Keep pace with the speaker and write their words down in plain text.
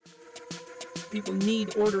People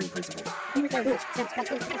need ordering principles.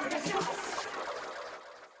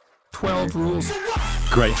 12 rules.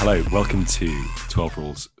 Great. Hello. Welcome to 12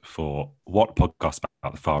 Rules for What podcast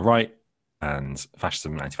about the far right and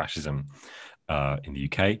fascism and anti-fascism in the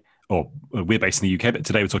UK. Or we're based in the UK, but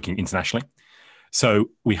today we're talking internationally.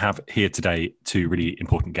 So we have here today two really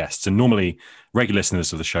important guests. And normally regular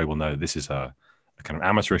listeners of the show will know this is a kind of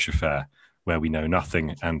amateurish affair where we know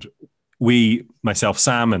nothing. And we, myself,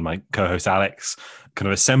 Sam, and my co-host Alex, kind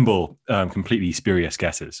of assemble completely spurious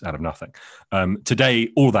guesses out of nothing. Today,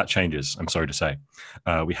 all that changes, I'm sorry to say.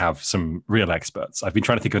 We have some real experts. I've been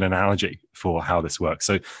trying to think of an analogy for how this works.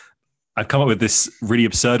 So I've come up with this really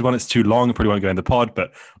absurd one. It's too long. I probably won't go in the pod,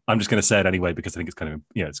 but I'm just going to say it anyway because I think it's kind of,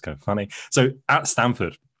 it's kind of funny. So at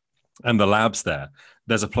Stanford and the labs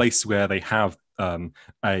there's a place where they have they're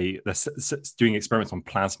doing experiments on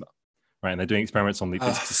plasma, right? And they're doing experiments on these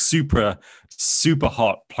super, super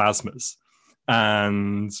hot plasmas.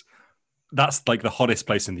 And that's like the hottest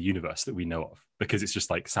place in the universe that we know of because it's just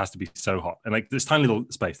like, it has to be so hot. And like this tiny little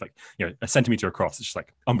space, like, a centimeter across, it's just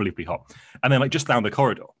like unbelievably hot. And then like just down the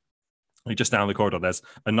corridor, there's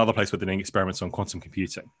another place where they're doing experiments on quantum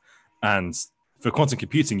computing. And for quantum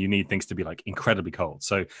computing, you need things to be like incredibly cold.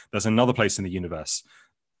 So there's another place in the universe,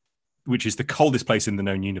 which is the coldest place in the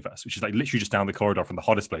known universe, which is like literally just down the corridor from the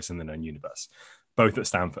hottest place in the known universe, both at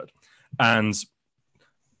Stanford. And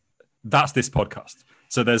that's this podcast.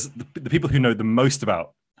 So there's the people who know the most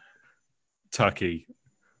about Turkey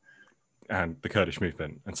and the Kurdish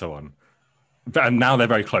movement and so on. And now they're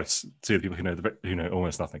very close to the people who know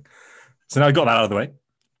almost nothing. So now I got that out of the way.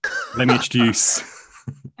 Let me introduce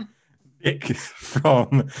Nick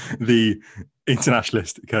from the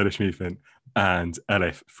Internationalist Kurdish movement and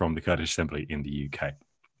Elif from the Kurdish Assembly in the UK.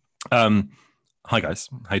 Hi guys,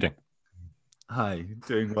 how you doing? Hi,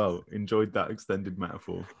 doing well. Enjoyed that extended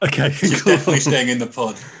metaphor. Okay, You're definitely staying in the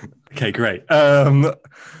pod. Okay, great.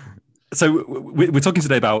 So we're talking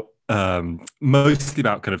today about mostly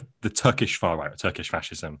about kind of the Turkish far right, or Turkish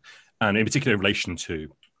fascism, and in particular in relation to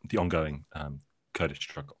the ongoing Kurdish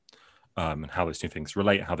struggle, and how those two things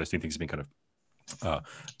relate, how those two things have been kind of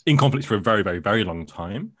in conflict for a very, very, very long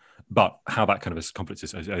time, but how that kind of conflict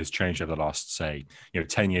has changed over the last, say,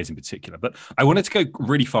 10 years in particular. But I wanted to go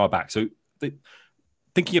really far back. So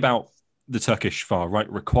thinking about the Turkish far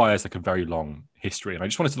right requires like a very long history. And I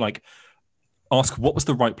just wanted to ask, what was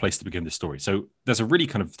the right place to begin this story? So there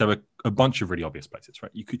were a bunch of really obvious places,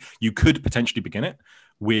 right? You could potentially begin it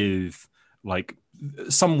with like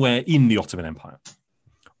somewhere in the Ottoman Empire,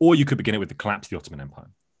 or you could begin it with the collapse of the Ottoman Empire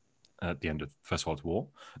at the end of the First World War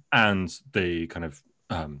and the kind of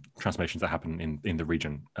transformations that happen in the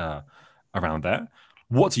region around there.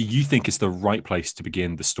 What do you think is the right place to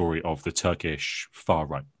begin the story of the Turkish far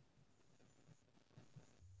right?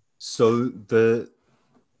 So the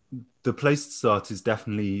place to start is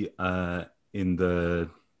definitely in the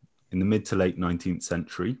mid to late 19th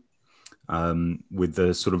century, with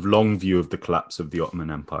the sort of long view of the collapse of the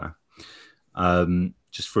Ottoman Empire.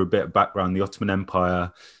 Just for a bit of background, the Ottoman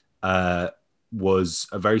Empire was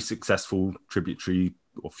a very successful tributary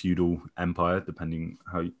or feudal empire, depending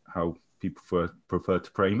how people prefer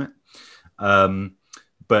to frame it.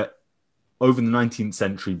 But over the 19th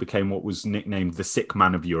century became what was nicknamed the sick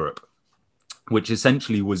man of Europe, which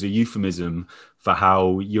essentially was a euphemism for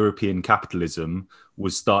how European capitalism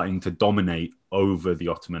was starting to dominate over the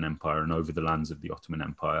Ottoman Empire and over the lands of the Ottoman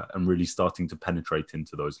Empire and really starting to penetrate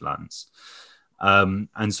into those lands. And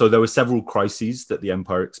so there were several crises that the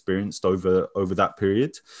empire experienced over that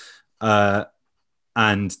period,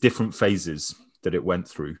 and different phases that it went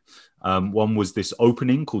through. One was this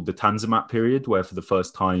opening called the Tanzimat period, where for the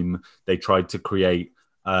first time they tried to create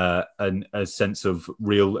a sense of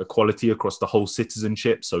real equality across the whole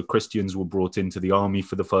citizenship. So Christians were brought into the army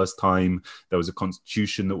for the first time. There was a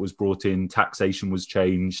constitution that was brought in. Taxation was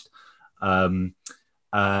changed. And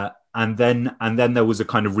then there was a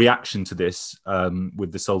kind of reaction to this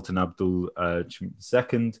with the Sultan Abdul II,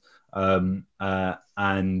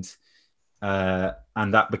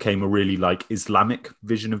 and that became a really Islamic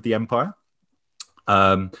vision of the empire.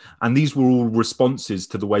 And these were all responses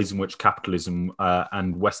to the ways in which capitalism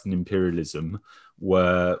and Western imperialism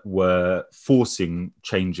were forcing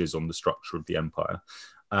changes on the structure of the empire.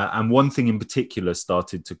 And one thing in particular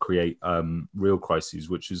started to create real crises,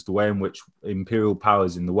 which is the way in which imperial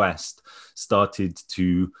powers in the West started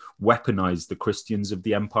to weaponize the Christians of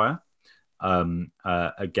the empire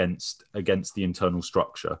against the internal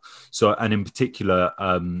structure. So, and in particular,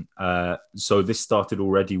 so this started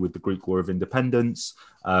already with the Greek War of Independence,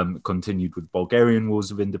 continued with Bulgarian Wars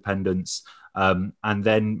of Independence, and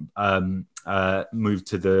then moved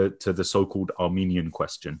to the so-called Armenian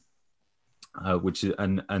question. Which is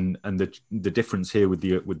and the difference here with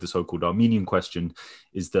the so-called Armenian question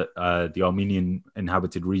is that the Armenian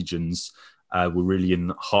inhabited regions were really in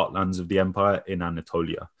the heartlands of the empire in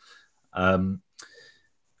Anatolia,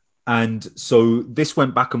 and so this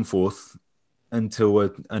went back and forth until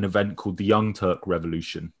an event called the Young Turk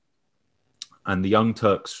Revolution, and the Young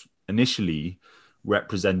Turks initially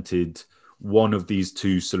represented one of these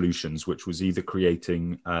two solutions, which was either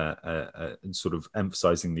creating sort of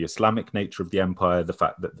emphasizing the Islamic nature of the empire, the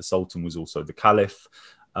fact that the Sultan was also the Caliph,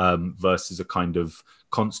 versus a kind of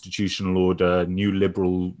constitutional order, new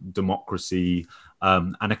liberal democracy,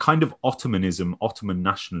 and a kind of Ottomanism, Ottoman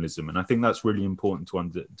nationalism. And I think that's really important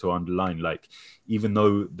to underline. Like, even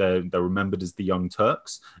though they're remembered as the Young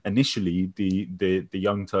Turks, initially the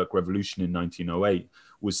Young Turk Revolution in 1908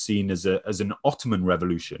 was seen as an Ottoman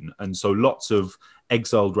revolution. And so lots of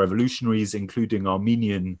exiled revolutionaries, including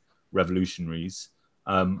Armenian revolutionaries,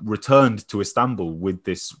 returned to Istanbul with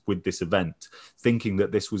this event, thinking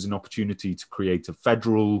that this was an opportunity to create a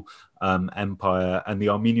federal empire, and the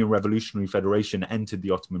Armenian Revolutionary Federation entered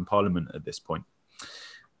the Ottoman Parliament at this point.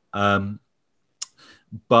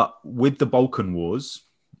 But with the Balkan Wars,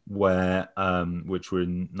 which were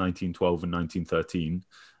in 1912 and 1913,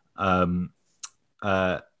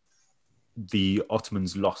 the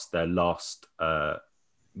Ottomans lost their last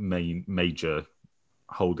major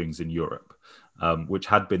holdings in Europe, which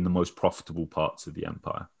had been the most profitable parts of the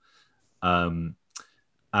empire.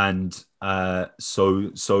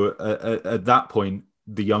 So at that point,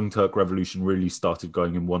 the Young Turk Revolution really started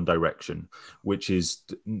going in one direction, which is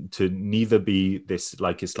to neither be this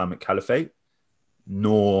like Islamic caliphate,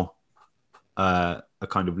 nor a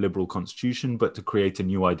kind of liberal constitution, but to create a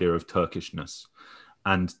new idea of Turkishness,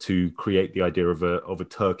 and to create the idea of a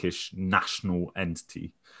Turkish national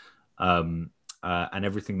entity, and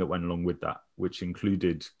everything that went along with that, which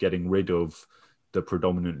included getting rid of the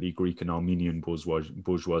predominantly Greek and Armenian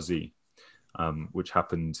bourgeoisie, which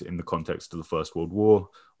happened in the context of the First World War.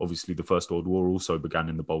 Obviously, the First World War also began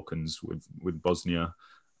in the Balkans with Bosnia,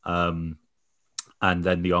 and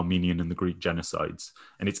then the Armenian and the Greek genocides.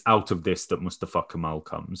 And it's out of this that Mustafa Kemal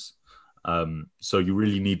comes. So you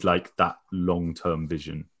really need like that long-term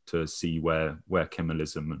vision to see where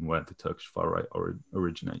Kemalism and where the Turkish far right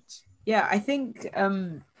originates. Yeah, I think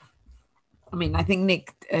I think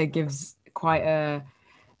Nick gives quite a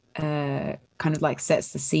kind of like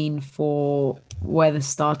sets the scene for where the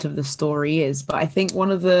start of the story is. But I think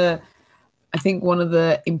one of the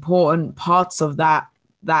important parts of that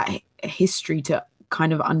history to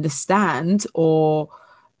kind of understand or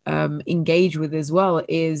engage with as well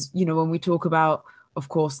is, you know, when we talk about, of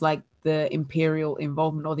course, like the imperial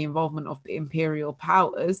involvement or the involvement of the imperial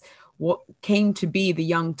powers, what came to be the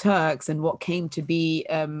Young Turks and what came to be,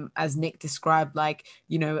 as Nick described, like,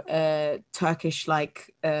 you know, a Turkish like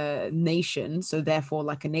nation, so therefore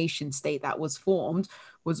like a nation state that was formed,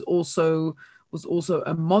 was also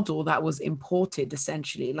a model that was imported,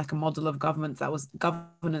 essentially, like a model of governance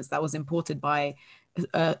that was imported by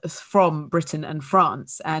from Britain and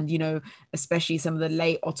France. And, you know, especially some of the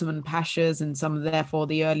late Ottoman pashas and some of therefore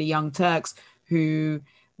the early Young Turks who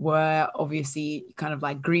were obviously kind of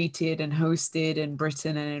like greeted and hosted in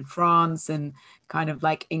Britain and in France and kind of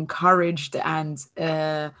like encouraged and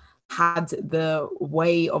had the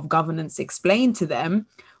way of governance explained to them,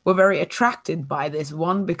 were very attracted by this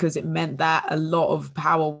one, because it meant that a lot of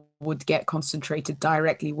power would get concentrated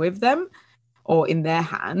directly with them or in their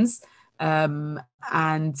hands.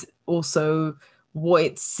 And also what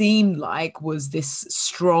it seemed like was this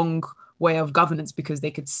strong way of governance, because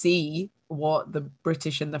they could see what the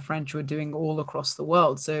British and the French were doing all across the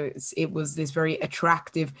world. So it was this very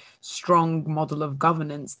attractive, strong model of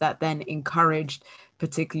governance that then encouraged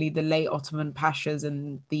particularly the late Ottoman pashas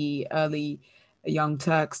and the early Young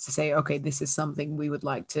Turks to say, okay, this is something we would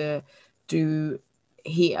like to do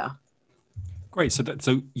here. Great.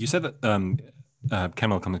 So you said that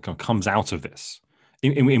Kemal comes out of this.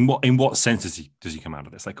 In what sense does he come out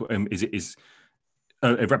of this? Like, is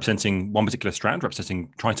representing one particular strand,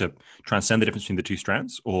 trying to transcend the difference between the two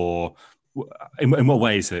strands, or in what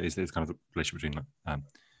ways is kind of the relationship between them?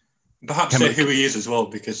 Perhaps say who he is as well,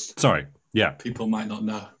 because people might not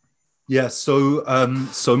know. Yeah, so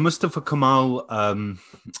Mustafa Kemal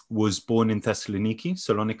was born in Thessaloniki,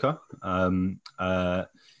 Salonika,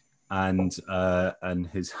 and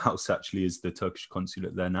his house actually is the Turkish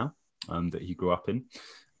consulate there now, that he grew up in.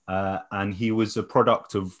 And he was a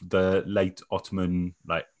product of the late Ottoman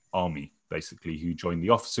army, basically, who joined the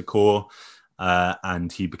officer corps.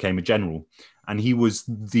 and he became a general. And he was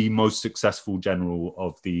the most successful general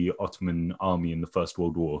of the Ottoman army in the First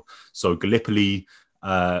World War. So Gallipoli,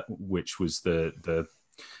 which was the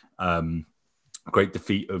great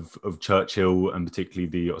defeat of Churchill, and particularly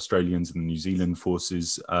the Australians and the New Zealand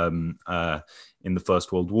forces in the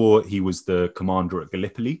First World War, he was the commander at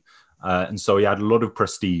Gallipoli. And so he had a lot of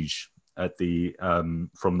prestige at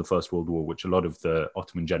from the First World War, which a lot of the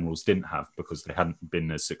Ottoman generals didn't have because they hadn't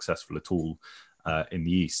been as successful at all in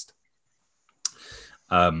the East.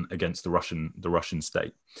 Against the Russian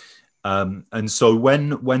state, and so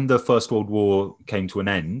when the First World War came to an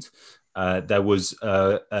end, there was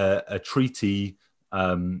a treaty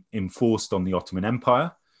enforced on the Ottoman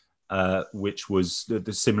Empire, which was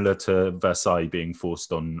similar to Versailles being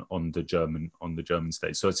forced on the German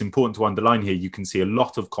state. So it's important to underline here. You can see a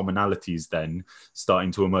lot of commonalities then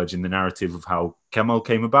starting to emerge in the narrative of how Kemal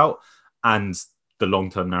came about, and the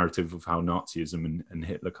long-term narrative of how Nazism and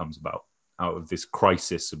Hitler comes about out of this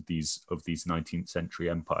crisis of these 19th century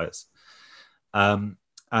empires. And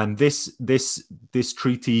this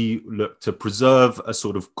treaty looked to preserve a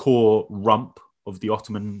sort of core rump of the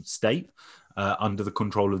Ottoman state under the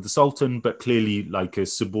control of the Sultan, but clearly like a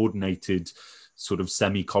subordinated sort of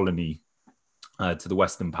semi-colony to the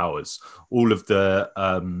Western powers. All of the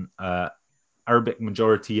Arabic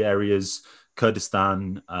majority areas,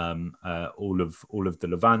 Kurdistan, all of the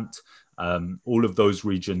Levant, all of those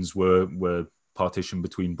regions were partitioned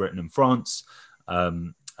between Britain and France,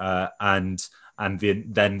 and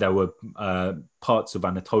then there were parts of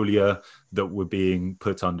Anatolia that were being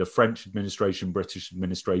put under French administration, British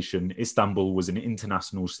administration. Istanbul was an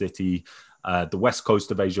international city. The west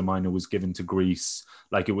coast of Asia Minor was given to Greece.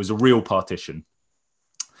 Like, it was a real partition,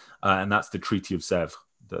 and that's the Treaty of Sèvres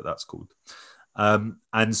that's called.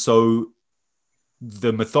 And so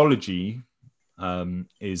the mythology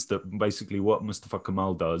is that basically what Mustafa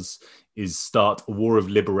Kemal does is start a war of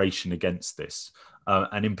liberation against this,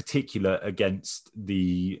 and in particular against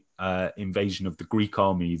the invasion of the Greek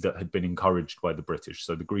army that had been encouraged by the British.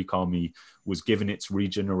 So the Greek army was given its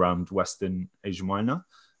region around Western Asia Minor,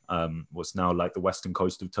 what's now like the western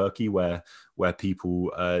coast of Turkey, where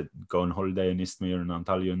people go on holiday in Izmir and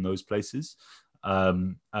Antalya and those places.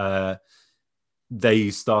 They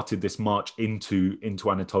started this march into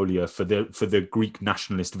Anatolia for the Greek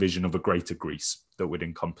nationalist vision of a greater Greece that would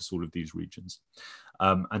encompass all of these regions.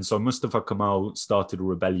 And so Mustafa Kemal started a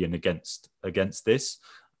rebellion against this,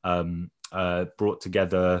 brought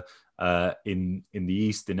together in the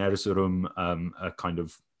east, in Erzurum, a kind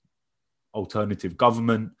of alternative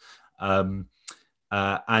government, and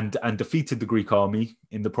defeated the Greek army,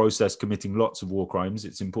 in the process committing lots of war crimes.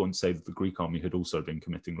 It's important to say that the Greek army had also been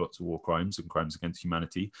committing lots of war crimes and crimes against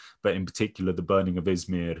humanity, but in particular the burning of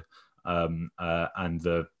Izmir and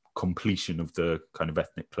the completion of the kind of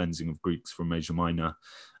ethnic cleansing of Greeks from Asia Minor.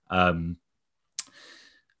 But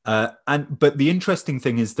the interesting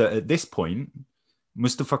thing is that at this point,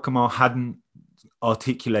 Mustafa Kemal hadn't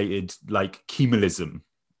articulated like Kemalism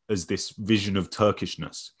as this vision of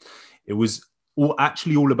Turkishness. It was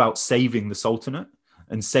actually all about saving the Sultanate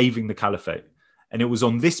and saving the Caliphate. And it was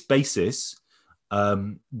on this basis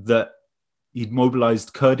that he'd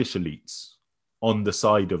mobilized Kurdish elites on the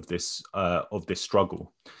side of this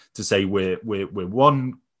struggle to say we're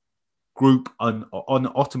one group on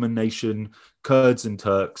Ottoman nation, Kurds and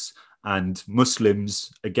Turks and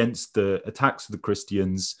Muslims against the attacks of the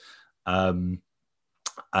Christians. And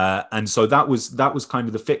so that was kind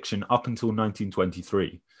of the fiction up until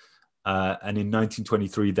 1923. And in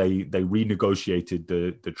 1923, they renegotiated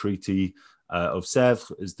the Treaty of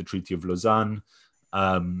Sèvres as the Treaty of Lausanne,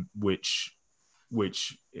 which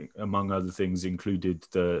among other things included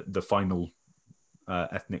the final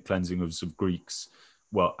ethnic cleansing of Greeks.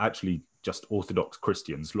 Well, actually, just Orthodox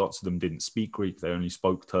Christians. Lots of them didn't speak Greek; they only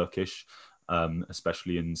spoke Turkish,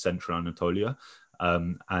 especially in Central Anatolia,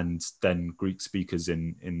 and then Greek speakers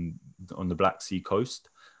on the Black Sea coast.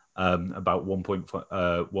 About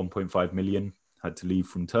 1.5 million had to leave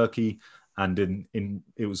from Turkey, and in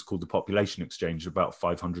it was called the population exchange. About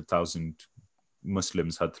 500,000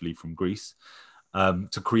 Muslims had to leave from Greece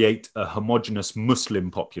to create a homogenous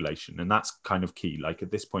Muslim population, and that's kind of key. Like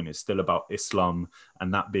at this point, it's still about Islam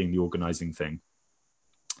and that being the organizing thing.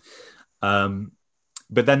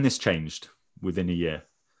 But then this changed within a year,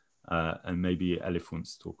 and maybe Elif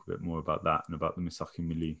wants to talk a bit more about that and about the Misakhi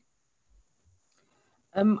Milli.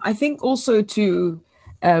 I think also too,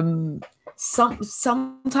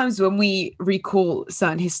 sometimes when we recall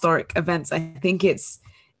certain historic events, I think it's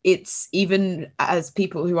even as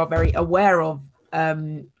people who are very aware of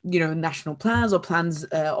national plans or plans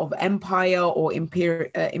of empire or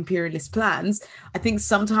imperialist plans, I think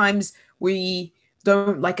sometimes we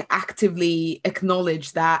don't like actively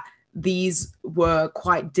acknowledge that these were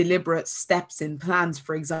quite deliberate steps in plans,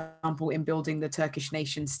 for example, in building the Turkish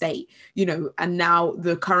nation state, and now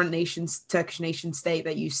the current Turkish nation state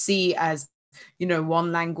that you see as,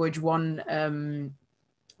 one language, one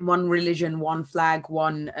religion, one flag,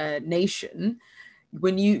 one nation.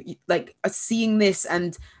 When you seeing this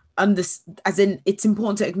and it's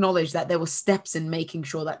important to acknowledge that there were steps in making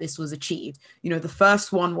sure that this was achieved. The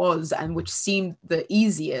first one was, and which seemed the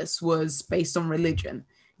easiest, was based on religion.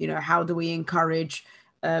 How do we encourage,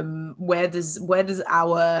 where does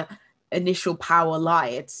our initial power lie?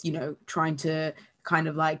 It's, trying to kind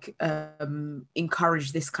of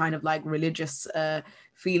encourage this kind of religious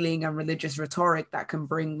feeling and religious rhetoric that can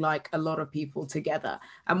bring a lot of people together.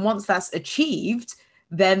 And once that's achieved,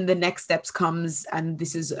 then the next steps comes, and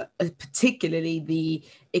this is particularly the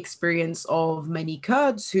experience of many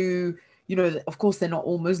Kurds who, of course they're not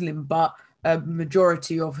all Muslim, but a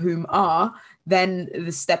majority of whom are, then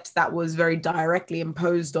the steps that was very directly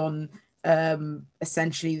imposed on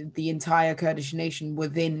essentially the entire Kurdish nation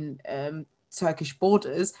within Turkish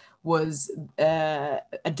borders was a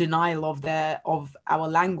denial of our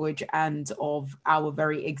language and of our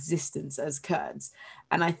very existence as Kurds.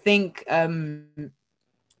 And I think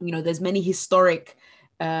there's many historic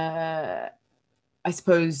I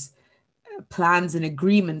suppose plans and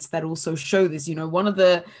agreements that also show this.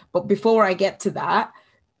 But before I get to that,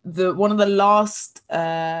 one of the last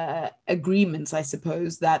agreements, I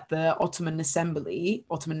suppose, that the Ottoman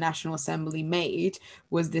National Assembly made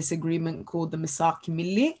was this agreement called the Misak-i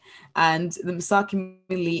Milli. And the Misak-i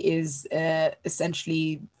Milli is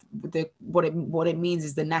essentially what it means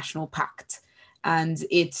is the National Pact. And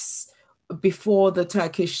it's before the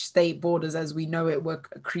Turkish state borders as we know it were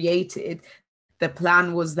created. The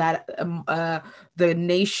plan was that the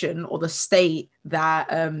nation or the state that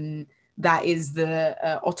is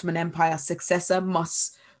the Ottoman Empire successor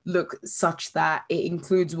must look such that it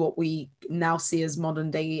includes what we now see as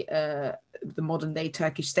the modern day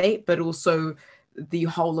Turkish state, but also the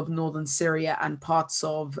whole of northern Syria and parts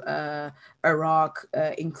of Iraq,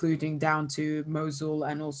 including down to Mosul,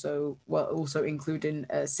 and also including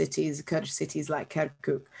Kurdish cities like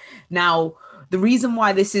Kirkuk. Now, the reason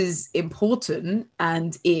why this is important,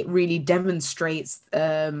 and it really demonstrates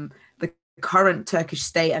the current Turkish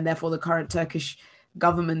state and therefore the current Turkish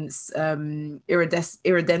government's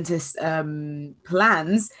irredentist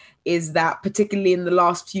plans, is that particularly in the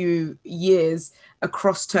last few years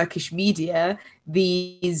across Turkish media,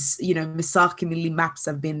 these Misak-i Milli maps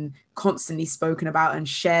have been constantly spoken about and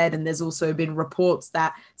shared, and there's also been reports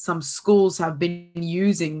that some schools have been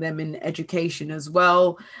using them in education as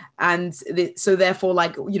well. And so therefore,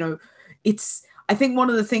 it's, I think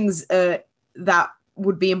one of the things that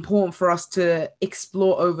would be important for us to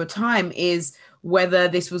explore over time is whether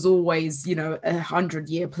this was always, a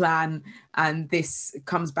 100-year plan, and this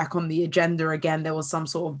comes back on the agenda again. There was some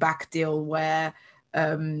sort of back deal where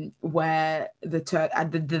the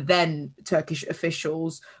then Turkish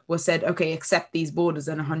officials were said, okay, accept these borders,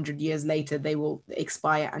 and 100 years later they will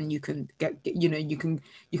expire, and you can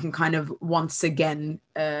kind of once again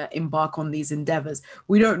embark on these endeavors.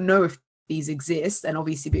 We don't know if these exist, and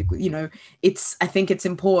obviously, I think it's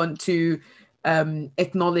important to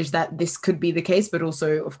acknowledge that this could be the case, but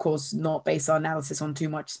also, of course, not base our analysis on too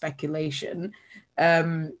much speculation.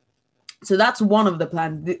 So that's one of the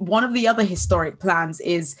plans. One of the other historic plans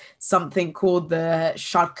is something called the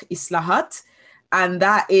Sharq Islahat, and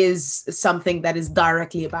that is something that is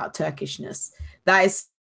directly about Turkishness. That is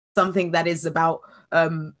something that is about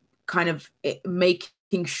kind of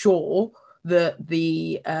making sure that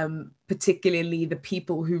particularly the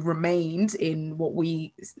people who remained in what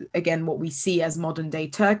we see as modern day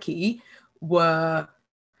Turkey were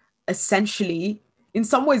essentially, in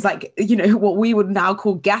some ways, what we would now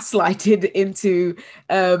call gaslighted into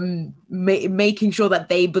making sure that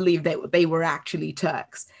they believed that they were actually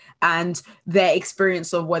Turks, and their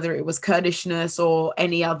experience of whether it was Kurdishness or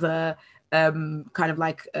any other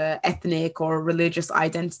ethnic or religious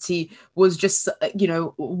identity was just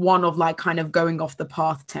one of kind of going off the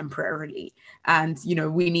path temporarily. And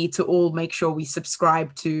we need to all make sure we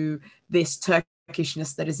subscribe to this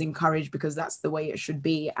Turkishness that is encouraged, because that's the way it should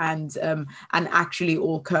be. And actually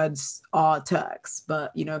all Kurds are Turks.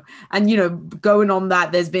 But going on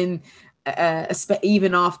that, there's been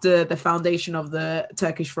even after the foundation of the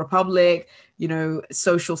Turkish Republic,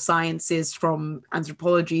 social sciences from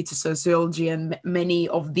anthropology to sociology, and many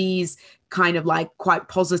of these kind of quite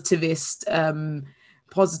positivist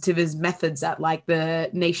positivist methods at like the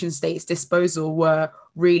nation state's disposal were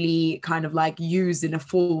really kind of like used in a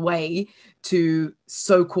full way to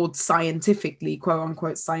so-called scientifically, quote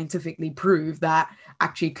unquote, scientifically prove that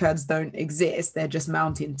actually Kurds don't exist. They're just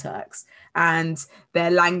Mountain Turks. And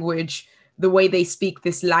their language, the way they speak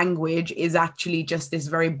this language is actually just this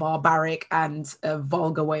very barbaric and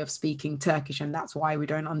vulgar way of speaking Turkish. And that's why we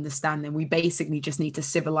don't understand them. We basically just need to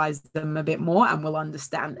civilize them a bit more and we'll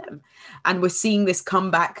understand them. And we're seeing this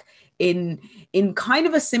comeback in kind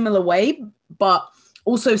of a similar way, but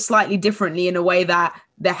also slightly differently, in a way that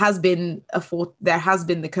there has been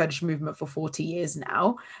the Kurdish movement for 40 years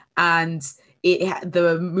now. And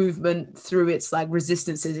the movement, through its like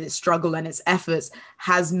resistances, its struggle and its efforts,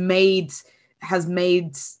 has made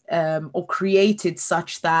or created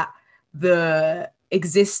such that the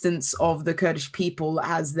existence of the Kurdish people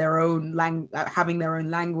as their own having their own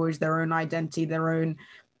language, their own identity, their own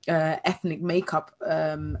ethnic makeup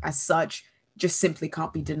as such, just simply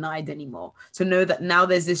can't be denied anymore. So know that now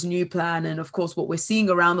there's this new plan, and of course what we're seeing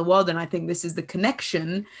around the world, and I think this is the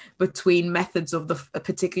connection between methods of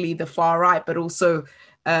particularly the far right, but also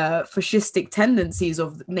fascistic tendencies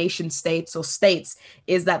of nation states or states,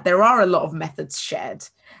 is that there are a lot of methods shared.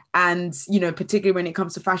 And, particularly when it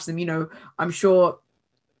comes to fascism, I'm sure,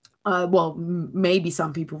 maybe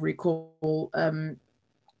some people recall,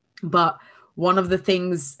 but one of the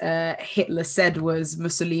things Hitler said was,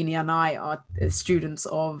 Mussolini and I are students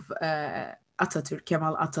of Atatürk,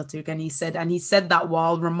 Kemal Atatürk, and he said that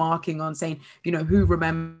while remarking on saying, who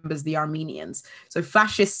remembers the Armenians? So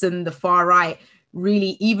fascists and the far right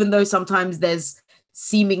really, even though sometimes there's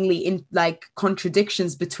seemingly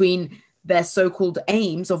contradictions between their so-called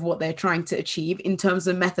aims of what they're trying to achieve, in terms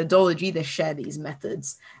of methodology, they share these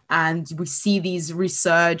methods. And we see these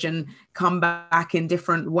resurge and come back in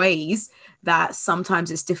different ways that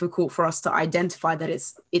sometimes it's difficult for us to identify that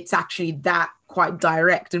it's actually that quite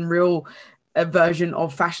direct and real a version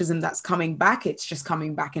of fascism that's coming back. It's just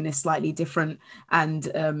coming back in a slightly different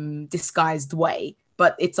and disguised way.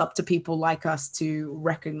 But it's up to people like us to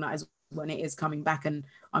recognize when it is coming back. And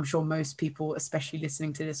I'm sure most people, especially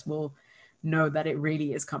listening to this, will know that it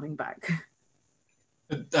really is coming back.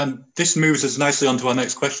 This moves us nicely on to our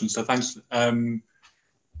next question, so thanks.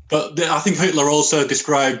 But I think Hitler also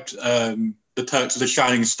described the Turks as a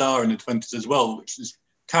shining star in the 20s as well, which is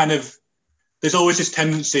kind of, there's always this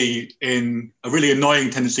tendency, a really annoying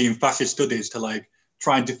tendency in fascist studies, to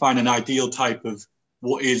try and define an ideal type of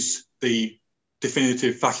what is the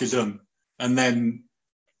definitive fascism, and then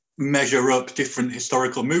measure up different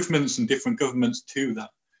historical movements and different governments to that.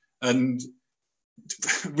 And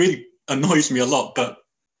really annoys me a lot, but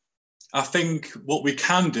I think what we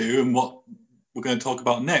can do, and what we're going to talk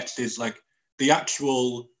about next, is the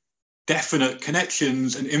actual definite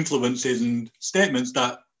connections and influences and statements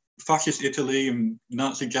that fascist Italy and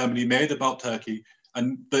Nazi Germany made about Turkey,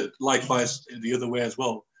 but likewise the other way as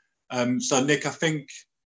well. So Nick, I think,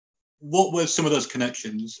 what were some of those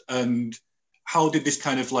connections, and how did this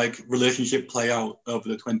kind of relationship play out over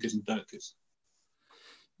the 20s and 30s?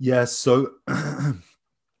 Yeah, so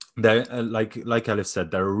there, like Elif said,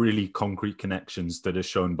 there are really concrete connections that are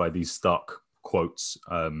shown by these stark quotes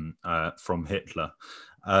from Hitler.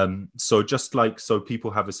 So just so people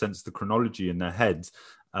have a sense of the chronology in their heads,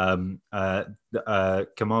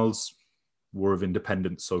 Kemal's War of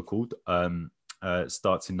Independence, so-called,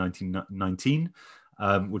 starts in 1919,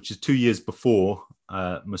 which is 2 years before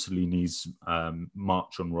Mussolini's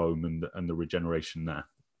march on Rome and the regeneration there.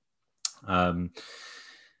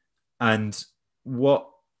 And what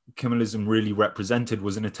Kemalism really represented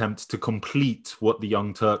was an attempt to complete what the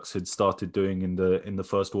Young Turks had started doing in the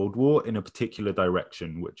First World War in a particular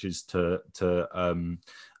direction, which is to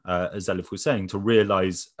as Elif was saying, to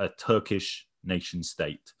realize a Turkish nation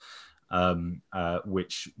state,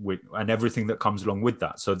 which and everything that comes along with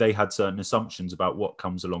that. So they had certain assumptions about what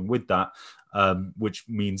comes along with that, which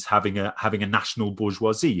means having a national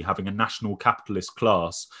bourgeoisie, having a national capitalist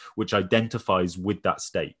class, which identifies with that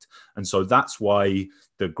state. And so that's why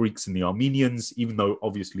the Greeks and the Armenians, even though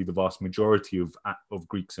obviously the vast majority of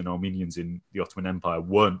Greeks and Armenians in the Ottoman Empire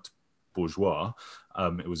weren't bourgeois,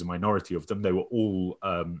 it was a minority of them. They were all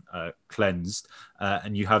cleansed,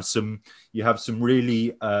 and you have some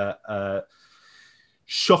really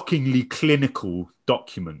shockingly clinical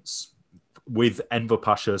documents with Enver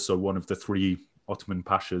Pasha, so one of the three Ottoman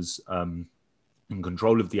pashas in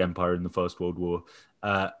control of the empire in the First World War,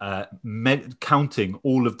 counting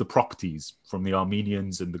all of the properties from the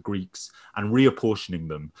Armenians and the Greeks and reapportioning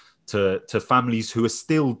them to families who are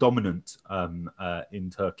still dominant in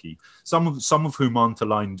Turkey. Some of whom aren't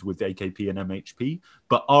aligned with AKP and MHP,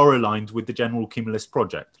 but are aligned with the general Kemalist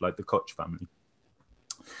project, like the Koç family.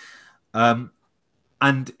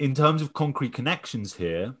 And in terms of concrete connections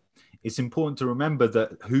here, it's important to remember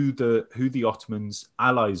that who the Ottomans'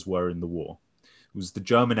 allies were in the war. It was the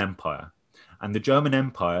German Empire. And the German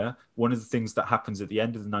Empire, one of the things that happens at the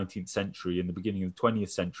end of the 19th century and the beginning of the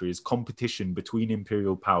 20th century is competition between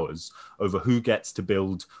imperial powers over who gets to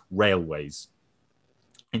build railways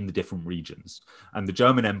in the different regions. And the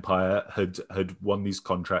German Empire had won these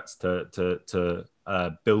contracts to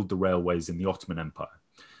build the railways in the Ottoman Empire.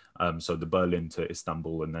 So the Berlin to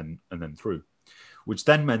Istanbul and then through, which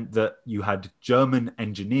then meant that you had German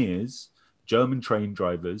engineers, German train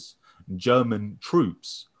drivers, German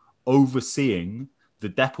troops overseeing the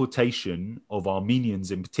deportation of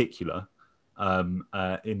Armenians in particular in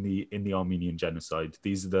the Armenian genocide.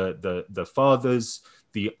 These are the fathers,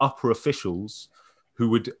 the upper officials who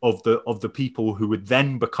would of the people who would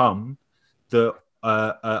then become the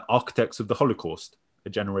architects of the Holocaust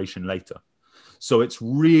a generation later. So it's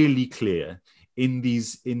really clear in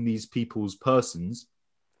these people's persons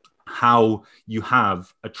how you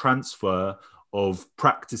have a transfer of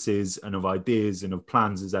practices and of ideas and of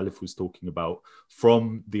plans, as Elif was talking about,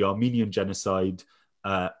 from the Armenian genocide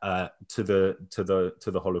to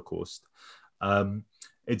the Holocaust.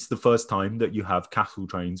 It's the first time that you have cattle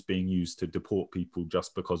trains being used to deport people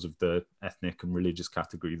just because of the ethnic and religious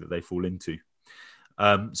category that they fall into.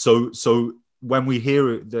 So when we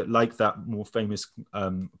hear that, like that more famous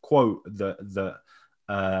quote that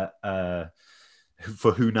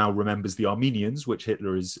for who now remembers the Armenians, which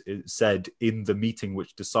Hitler is said in the meeting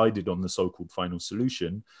which decided on the so-called final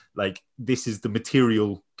solution, like this is the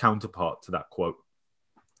material counterpart to that quote.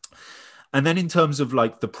 And then in terms of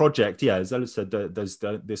like the project, yeah, as Ella said, there's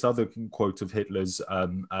this other quote of Hitler's,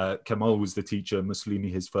 Kemal was the teacher, Mussolini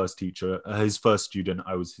his first teacher, his first student,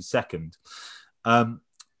 I was his second.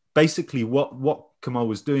 Basically what Kemal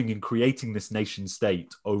was doing in creating this nation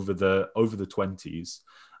state over the 20s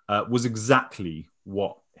was exactly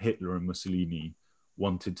what Hitler and Mussolini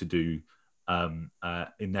wanted to do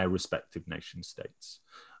in their respective nation states.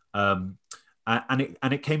 And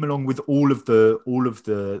it came along with all of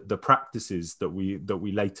the practices that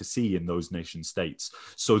we later see in those nation states.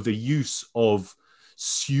 So the use of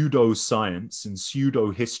pseudo-science and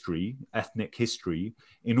pseudo-history, ethnic history,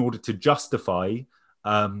 in order to justify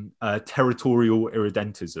territorial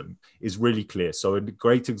irredentism is really clear. So a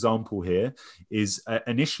great example here is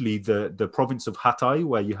initially the province of Hatay,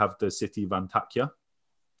 where you have the city of Antakya,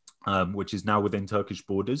 which is now within Turkish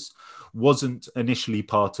borders, wasn't initially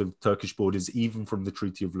part of Turkish borders even from the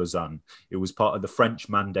Treaty of Lausanne. It was part of the French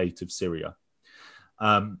mandate of Syria.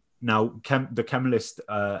 Now, the Kemalist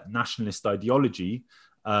nationalist ideology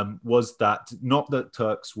was that not that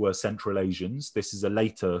Turks were Central Asians. This is a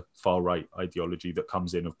later far-right ideology that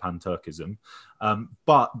comes in of pan-Turkism,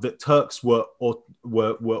 but that Turks were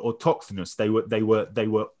autochthonous. They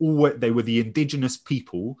were the indigenous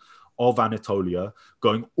people of Anatolia,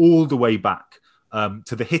 going all the way back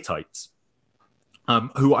to the Hittites,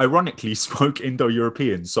 who ironically spoke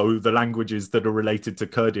Indo-European, so the languages that are related to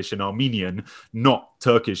Kurdish and Armenian, not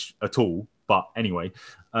Turkish at all. But anyway,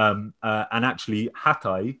 and actually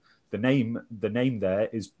Hatay, the name there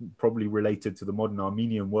is probably related to the modern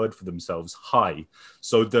Armenian word for themselves, Hai.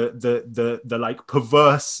 So the like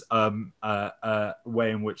perverse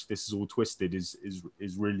way in which this is all twisted is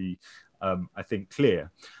really I think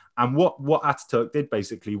clear. And what Ataturk did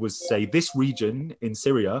basically was say this region in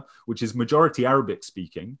Syria, which is majority Arabic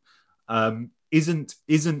speaking, isn't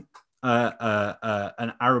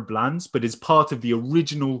an Arab lands, but is part of the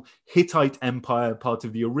original Hittite empire, part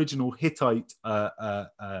of the original Hittite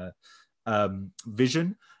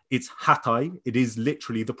vision. It's Hatay. It is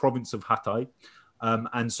literally the province of Hatay.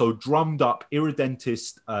 And so drummed up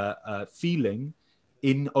irredentist feeling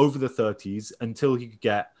in over the 30s until he could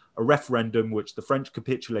get a referendum which the French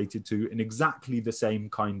capitulated to in exactly the same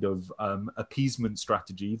kind of appeasement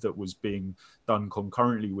strategy that was being done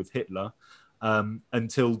concurrently with Hitler.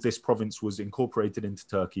 Until this province was incorporated into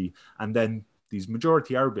Turkey, and then these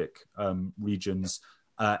majority Arabic regions,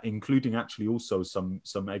 including actually also some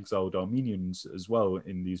exiled Armenians as well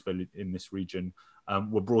in this region,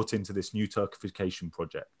 were brought into this new Turkification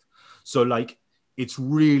project. So, like, it's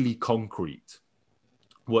really concrete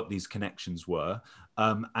what these connections were,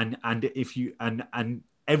 and if you and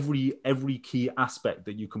every key aspect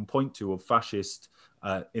that you can point to of fascist,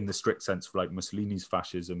 in the strict sense of like Mussolini's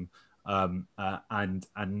fascism. And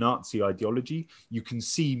Nazi ideology, you can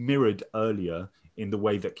see mirrored earlier in the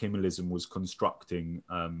way that Kemalism was constructing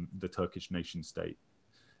the Turkish nation state.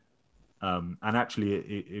 And actually,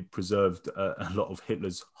 it preserved a lot of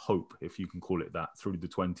Hitler's hope, if you can call it that, through the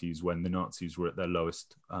 1920s when the Nazis were at their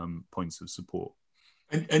lowest points of support.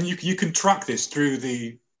 And you can track this through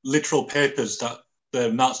the literal papers that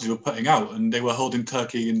the Nazis were putting out, and they were holding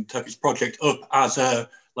Turkey and Turkish project up as a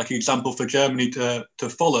like an example for Germany to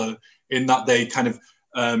follow, in that they kind of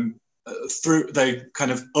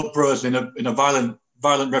uprose in a violent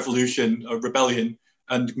revolution or rebellion,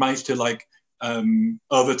 and managed to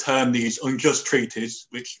overturn these unjust treaties,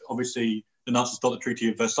 which obviously the Nazis thought the Treaty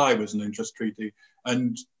of Versailles was an unjust treaty.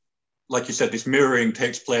 And like you said, this mirroring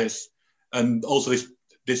takes place, and also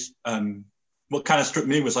this what kind of struck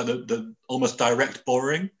me was like the almost direct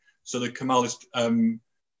borrowing. So the Kemalist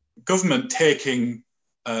government taking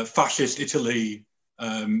fascist Italy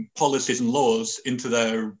policies and laws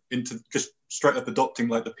into just straight up adopting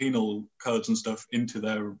like the penal codes and stuff into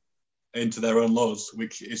their own laws,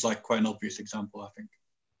 which is like quite an obvious example, I think.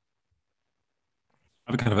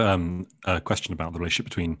 I have a kind of a question about the relationship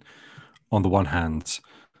between, on the one hand,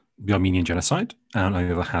 the Armenian genocide, and on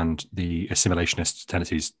the other hand, the assimilationist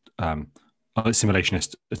tendencies,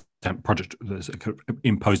 assimilationist project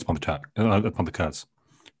imposed upon the Kurds.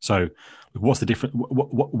 So, what's the difference?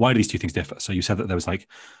 Why do these two things differ? So, you said that there was Nick,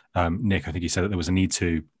 I think you said that there was a need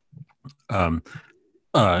to.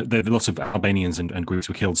 Lots of Albanians and Greeks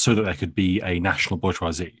were killed so that there could be a national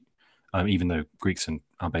bourgeoisie, even though Greeks and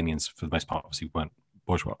Albanians, for the most part, obviously weren't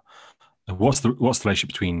bourgeois. What's the relationship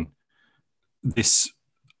between this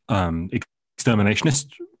exterminationist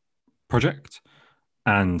project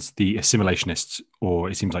and the assimilationist, or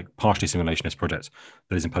it seems like partially assimilationist project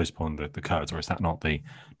that is imposed upon the Kurds, or is that not the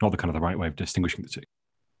kind of the right way of distinguishing the two?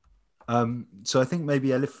 So I think maybe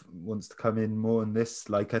Elif wants to come in more on this.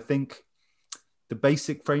 Like, I think the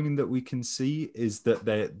basic framing that we can see is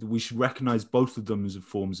that we should recognize both of them as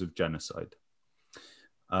forms of genocide.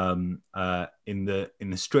 In the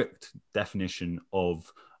strict definition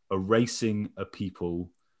of erasing a people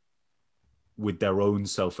with their own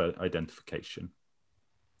self-identification.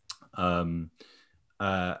 And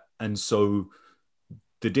so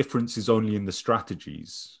the difference is only in the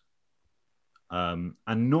strategies, and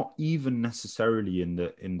not even necessarily in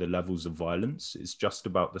the levels of violence. It's just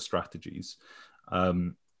about the strategies.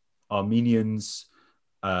 Armenians,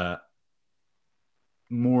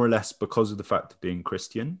 more or less because of the fact of being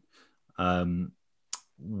Christian,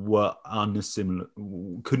 were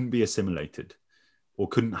couldn't be assimilated, or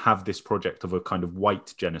couldn't have this project of a kind of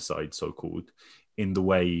white genocide, so-called, in the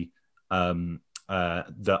way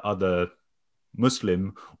the other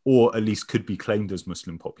Muslim, or at least could be claimed as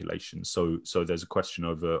Muslim populations. So there's a question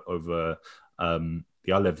over the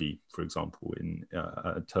Alevi, for example, in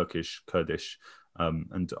Turkish, Kurdish,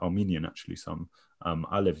 and Armenian, actually, some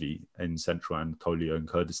Alevi in central Anatolia and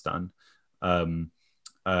Kurdistan.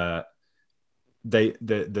 The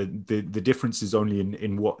difference is only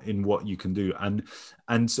in what you can do, and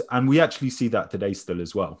we actually see that today still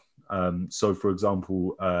as well. So, for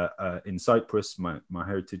example, in Cyprus, my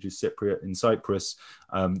heritage is Cypriot. In Cyprus,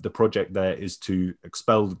 the project there is to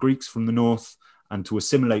expel the Greeks from the north and to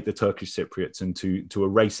assimilate the Turkish Cypriots, and to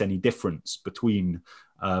erase any difference between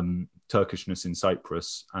Turkishness in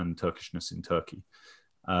Cyprus and Turkishness in Turkey.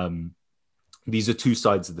 These are two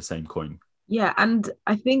sides of the same coin. Yeah, and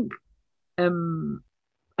I think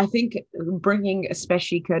bringing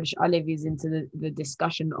especially Kurdish Alevis into the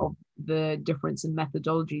discussion of the difference in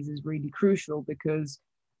methodologies is really crucial, because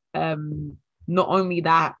not only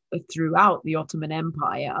that, throughout the Ottoman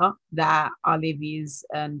Empire, that Alevis,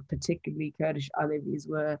 and particularly Kurdish Alevis,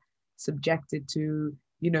 were subjected to,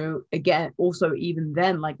 again, also even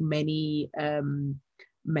then, like many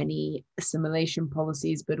assimilation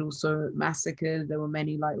policies, but also massacres. There were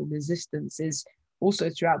many like resistances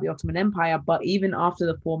also throughout the Ottoman Empire. But even after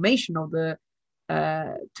the formation of the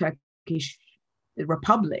Turkish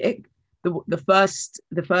Republic, the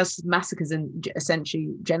first massacres and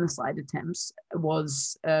essentially genocide attempts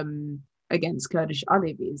was against Kurdish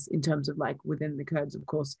Alevis, in terms of like within the Kurds, of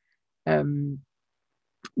course. After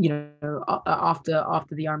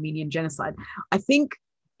the Armenian genocide, I think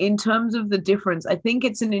in terms of the difference, I think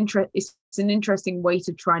it's an interesting way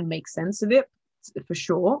to try and make sense of it, for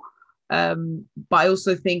sure. But I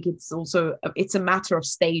also think it's a matter of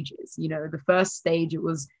stages. The first stage, it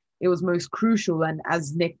was most crucial, and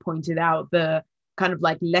as Nick pointed out, the kind of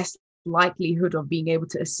like less likelihood of being able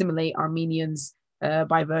to assimilate Armenians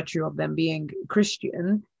by virtue of them being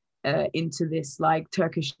Christian into this like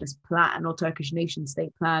Turkishness plan or Turkish nation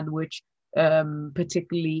state plan, which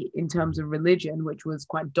particularly in terms of religion, which was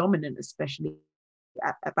quite dominant, especially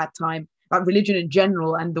at that time, like religion in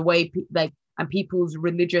general, and the way and people's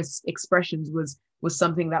religious expressions was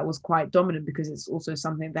something that was quite dominant, because it's also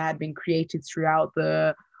something that had been created throughout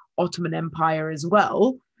the Ottoman Empire as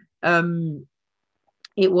well.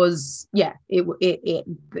 It was,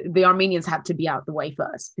 the Armenians had to be out the way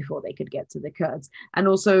first before they could get to the Kurds. And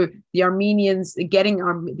also the Armenians, getting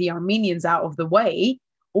the Armenians out of the way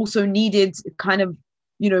also needed kind of,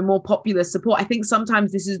 more popular support. I think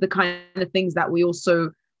sometimes this is the kind of things that we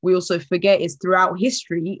also forget, is throughout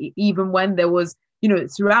history, even when there was,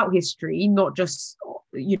 throughout history, not just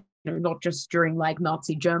during like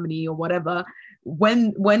Nazi Germany or whatever,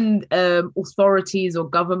 when authorities or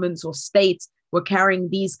governments or states were carrying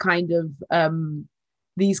these kind of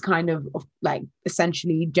like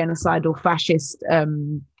essentially genocidal fascist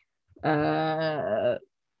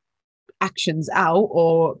actions out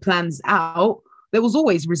or plans out, there was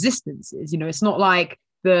always resistances. It's not like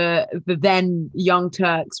the then Young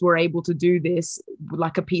Turks were able to do this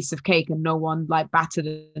like a piece of cake and no one like batted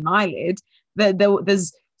an eyelid.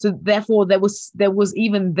 So therefore there was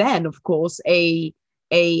even then, of course, a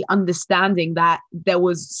understanding that there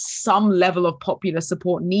was some level of popular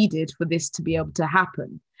support needed for this to be able to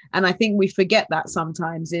happen. And I think we forget that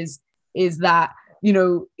sometimes, is that,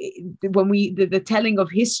 when the telling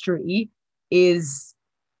of history is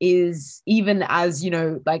even as,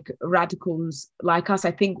 like radicals like us,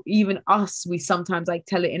 I think even us, we sometimes like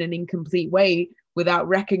tell it in an incomplete way without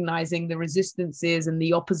recognizing the resistances and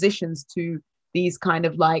the oppositions to these kind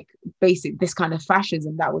of like this kind of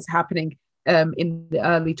fascism that was happening in the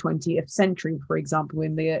early 20th century, for example,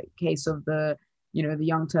 in the case of the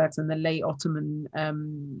Young Turks and the late Ottoman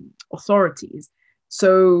authorities.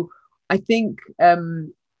 So I think,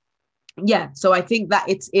 so I think that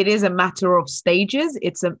it is a matter of stages.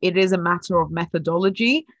 It is a matter of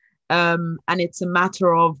methodology, and it's a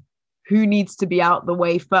matter of who needs to be out the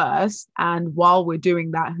way first, and while we're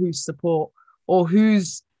doing that, whose support, or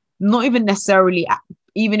who's not even necessarily,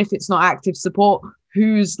 even if it's not active support,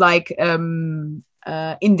 whose like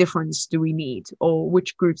indifference do we need, or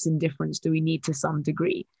which group's indifference do we need to some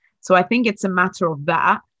degree. So I think it's a matter of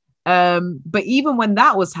that. But even when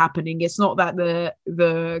that was happening, it's not that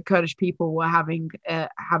the Kurdish people were having a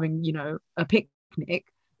picnic.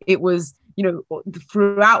 It was,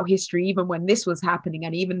 throughout history, even when this was happening,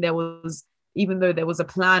 and even though there was a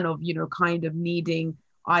plan of, kind of needing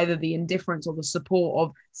either the indifference or the support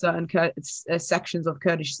of certain sections of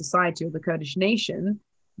Kurdish society or the Kurdish nation,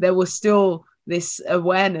 there was still this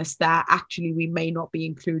awareness that actually we may not be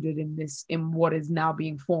included in what is now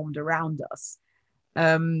being formed around us.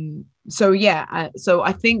 So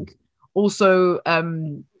I think also,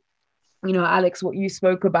 Alex, what you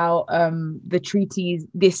spoke about, the treaties,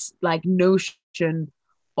 this like notion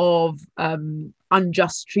of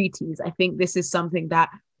unjust treaties, I think this is something that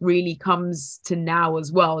really comes to now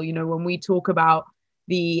as well. When we talk about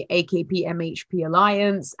the AKP MHP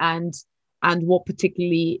alliance and what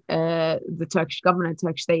particularly the Turkish government,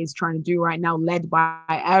 Turkish state is trying to do right now, led by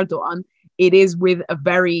Erdogan, it is with a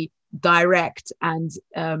very direct and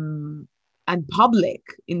public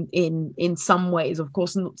in some ways. Of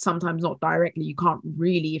course, sometimes not directly. You can't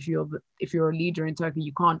really, if you're a leader in Turkey,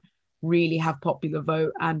 you can't really have popular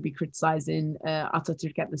vote and be criticizing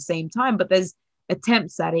Atatürk at the same time. But there's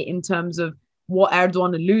attempts at it in terms of what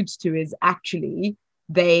Erdogan alludes to is actually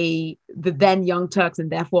the then Young Turks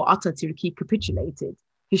and therefore Atatürk, he capitulated.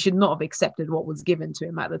 He should not have accepted what was given to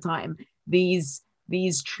him at the time. These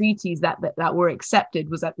treaties that were accepted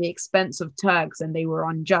was at the expense of Turks, and they were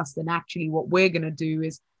unjust. And actually what we're going to do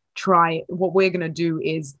is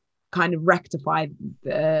kind of rectify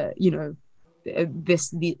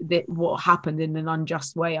what happened in an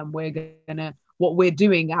unjust way. And what we're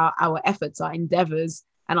doing, our efforts, our endeavors,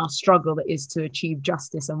 and our struggle is to achieve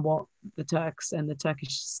justice and what the Turks and the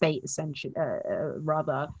Turkish state essentially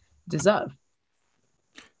rather deserve.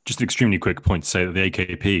 Just an extremely quick point to say that the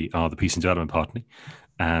AKP are the Peace and Development Party,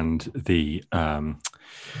 and the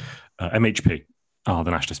MHP are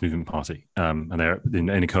the Nationalist Movement Party, and they're in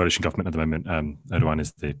a coalition government at the moment. Erdogan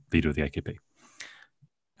is the leader of the AKP.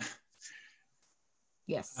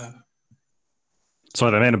 Yes.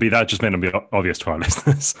 Sorry, that may not be obvious to our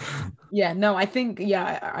listeners. Yeah, no, I think,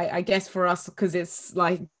 I guess for us, because it's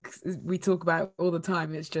like we talk about all the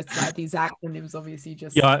time, it's just like these acronyms obviously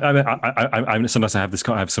just... Yeah, I sometimes I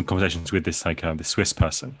have some conversations with this this Swiss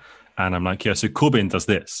person, and I'm like, yeah, so Corbyn does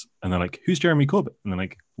this. And they're like, who's Jeremy Corbyn? And they're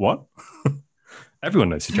like, what? Everyone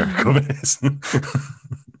knows who Jeremy Corbyn is.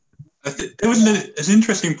 There was an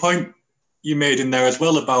interesting point you made in there as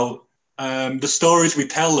well about the stories we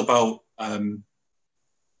tell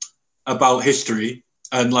about history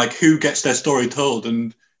and like who gets their story told.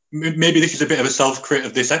 And maybe this is a bit of a self-crit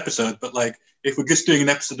of this episode, but like if we're just doing an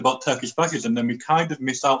episode about Turkish fascism, then we kind of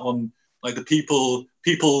miss out on like the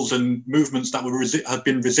peoples and movements that have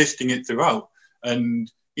been resisting it throughout.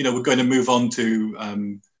 And we're going to move on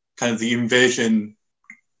to kind of the invasion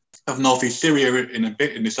of northeast Syria in a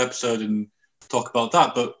bit in this episode and talk about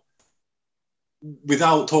that. But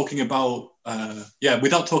without talking about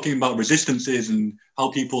resistances and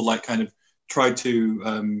how people like kind of try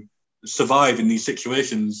to survive in these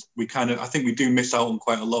situations, I think we do miss out on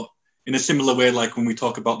quite a lot. In a similar way, like when we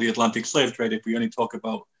talk about the Atlantic slave trade, if we only talk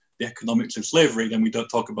about the economics of slavery, then we don't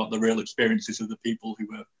talk about the real experiences of the people who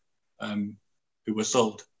were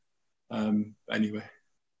sold. Anyway,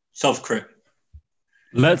 self-crit.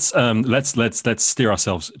 Let's steer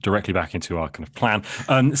ourselves directly back into our kind of plan.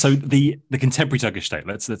 So the contemporary Turkish state.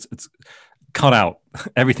 Let's cut out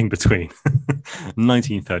everything between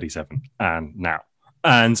 1937 and now.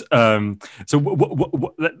 And so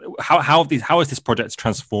how has this project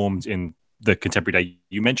transformed in the contemporary day?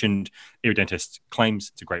 You mentioned irredentist claims.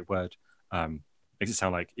 It's a great word. Makes it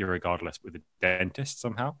sound like irregardless with a dentist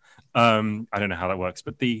somehow. I don't know how that works,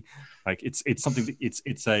 but it's something that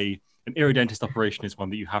it's an irredentist operation is one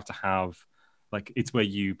that you have to have, like it's where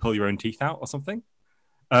you pull your own teeth out or something.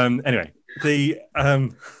 Anyway,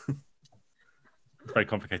 very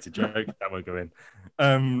complicated joke that won't go in.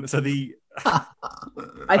 I'm just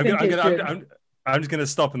going to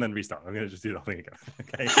stop and then restart. I'm going to just do the whole thing again.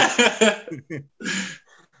 Okay.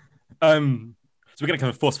 So we're going to kind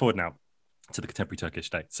of force forward now to the contemporary Turkish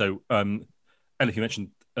state. So, Elif, you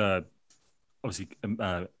mentioned obviously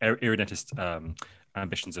irredentist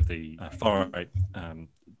ambitions of the far right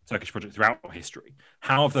Turkish project throughout history.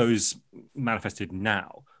 How have those manifested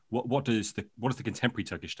now? What does the contemporary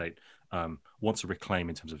Turkish state want to reclaim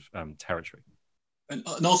in terms of territory? And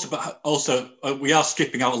also, we are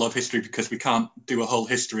skipping out a lot of history because we can't do a whole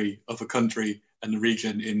history of a country and the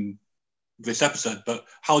region in this episode. But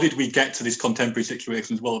how did we get to this contemporary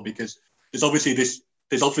situation as well? Because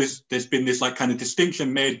there's been this like kind of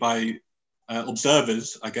distinction made by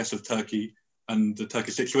observers, I guess, of Turkey and the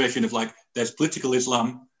Turkish situation of like there's political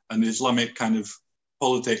Islam and Islamic kind of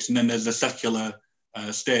politics, and then there's a secular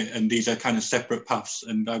state, and these are kind of separate paths.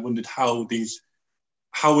 And I wondered how are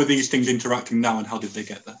these things interacting now, and how did they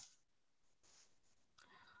get there?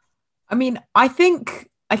 I mean, I think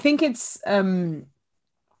it's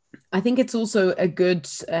also a good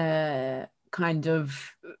kind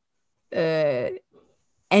of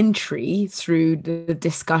entry through the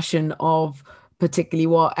discussion of particularly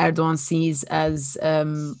what Erdogan sees as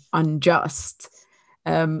unjust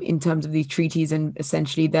in terms of these treaties, and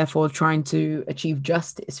essentially therefore trying to achieve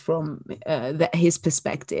justice from his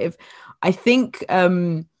perspective. I think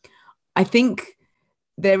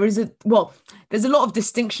there's a lot of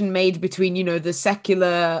distinction made between, the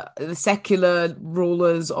secular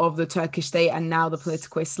rulers of the Turkish state and now the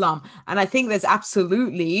political Islam. And I think there's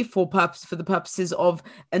absolutely for the purposes of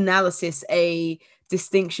analysis a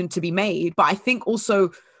distinction to be made. But I think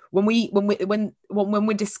also when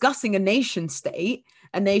we're discussing a nation state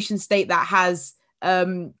that has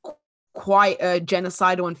quite a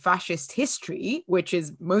genocidal and fascist history, which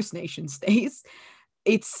is most nation states,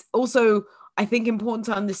 it's also, I think, important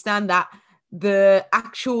to understand that the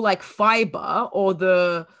actual like fiber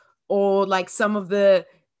or some of the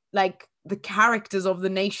characters of the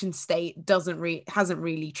nation state hasn't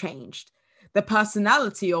really changed. The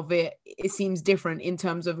personality of it seems different in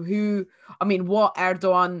terms of what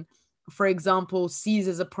Erdogan, for example, sees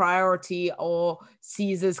as a priority or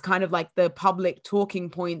sees as kind of like the public talking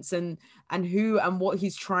points and who and what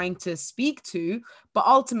he's trying to speak to. But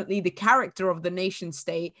ultimately, the character of the nation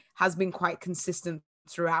state has been quite consistent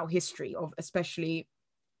throughout history, of especially,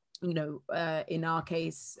 in our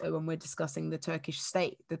case, when we're discussing the Turkish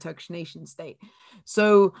state, the Turkish nation state.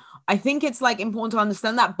 So I think it's like important to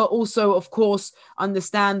understand that, but also, of course,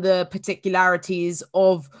 understand the particularities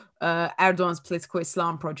of Erdogan's political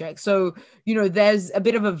Islam project. So, there's a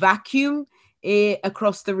bit of a vacuum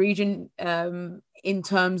across the region in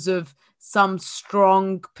terms of some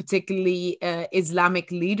strong, particularly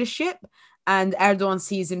Islamic leadership. And Erdogan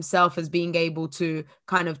sees himself as being able to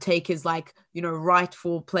kind of take his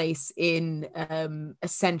rightful place in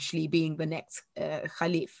essentially being the next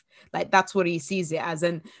Khalif. Like that's what he sees it as.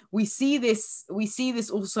 And we see this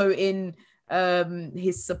also in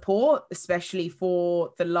his support, especially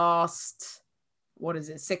for the last,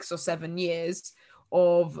 6 or 7 years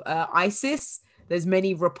of ISIS. There's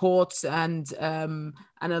many reports and a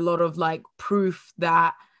lot of like proof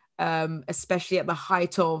that especially at the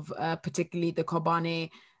height of particularly the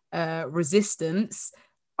Kobane resistance,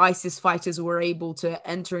 ISIS fighters were able to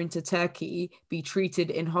enter into Turkey, be treated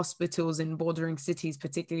in hospitals in bordering cities,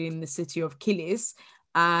 particularly in the city of Kilis,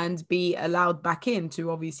 and be allowed back in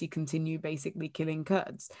to obviously continue basically killing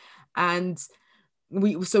Kurds. And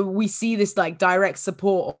we see this like direct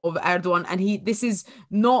support of Erdogan, and this is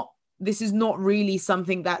not really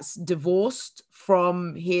something that's divorced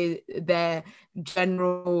from their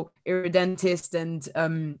general irredentist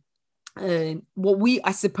and what we,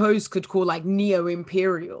 I suppose, could call like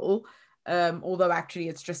neo-imperial, although actually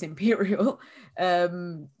it's just imperial,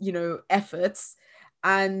 efforts.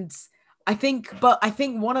 And I think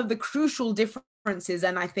one of the crucial differences,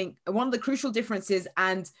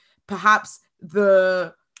 and perhaps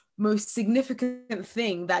the most significant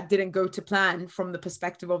thing that didn't go to plan from the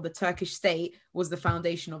perspective of the Turkish state, was the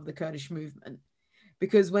foundation of the Kurdish movement.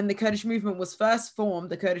 Because when the Kurdish movement was first formed,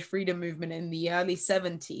 the Kurdish freedom movement in the early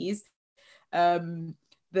 70s, the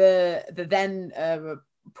then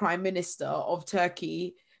prime minister of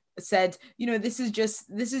Turkey said, this is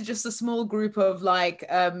just a small group of like,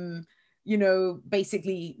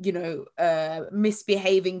 basically,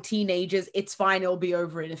 misbehaving teenagers. It's fine. It'll be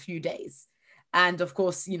over in a few days. And of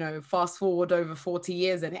course, fast forward over 40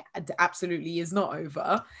 years and it absolutely is not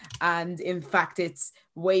over. And in fact, it's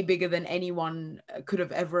way bigger than anyone could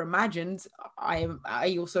have ever imagined. I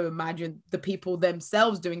also imagine the people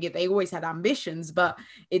themselves doing it. They always had ambitions, but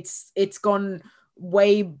it's gone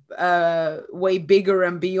way bigger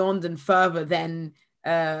and beyond and further than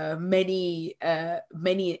many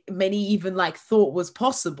even like thought was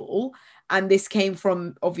possible. And this came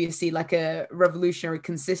from obviously like a revolutionary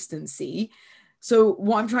consistency. So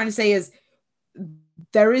what I'm trying to say is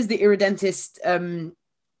there is the irredentist and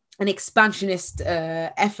expansionist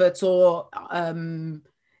efforts or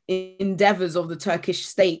endeavors of the Turkish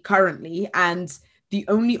state currently. And the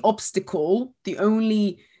only obstacle, the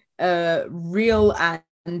only real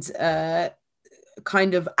and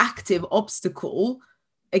kind of active obstacle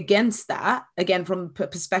against that, again, from the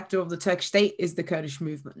perspective of the Turkish state, is the Kurdish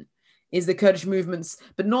movement. Is the Kurdish movements,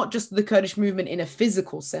 but not just the Kurdish movement in a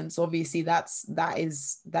physical sense. Obviously, that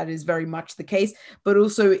is very much the case, but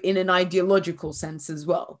also in an ideological sense as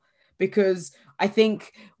well. Because I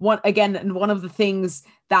think one of the things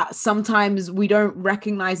that sometimes we don't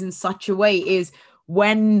recognize in such a way is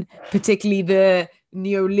when particularly the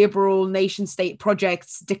neoliberal nation state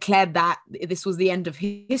projects declared that this was the end of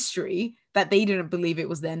history, that they didn't believe it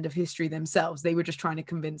was the end of history themselves. They were just trying to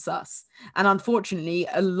convince us. And unfortunately,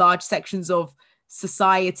 large sections of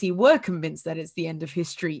society were convinced that it's the end of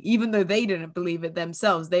history, even though they didn't believe it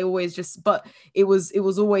themselves. They always but it was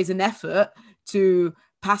always an effort to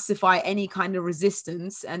pacify any kind of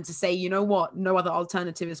resistance and to say, you know what, no other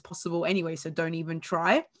alternative is possible anyway, so don't even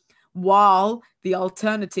try. While the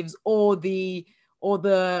alternatives or the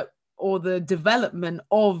development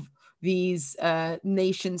of these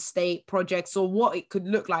nation state projects or what it could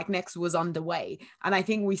look like next was underway. And I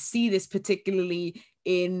think we see this particularly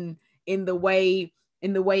in the way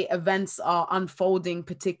events are unfolding,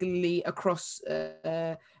 particularly across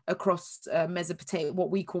Mesopotamia, what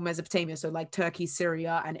we call Mesopotamia, so like Turkey,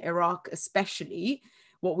 Syria, and Iraq especially.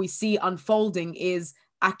 What we see unfolding is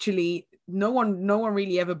actually no one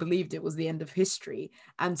really ever believed it was the end of history.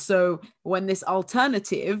 And so when this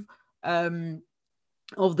alternative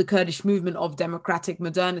of the Kurdish movement of democratic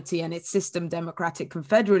modernity and its system democratic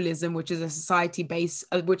confederalism, which is a society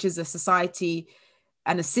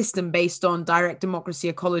and a system based on direct democracy,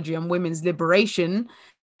 ecology, and women's liberation,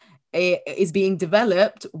 is being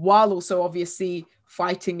developed, while also obviously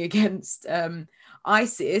fighting against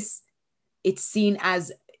ISIS, it's seen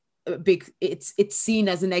as it's seen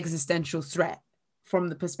as an existential threat from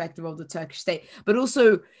the perspective of the Turkish state. But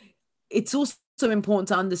also, it's also important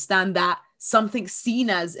to understand that something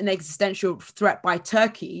seen as an existential threat by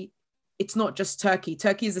Turkey, it's not just Turkey.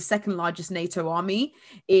 Turkey is the second largest NATO army.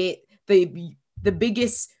 The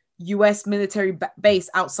biggest US military base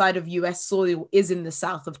outside of US soil is in the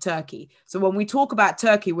south of Turkey. So when we talk about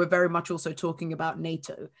Turkey, we're very much also talking about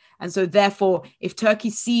NATO. And so therefore, if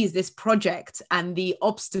Turkey sees this project and the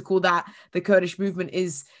obstacle that the Kurdish movement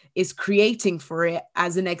is creating for it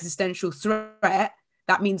as an existential threat,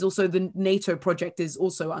 that means also the NATO project is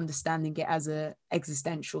also understanding it as an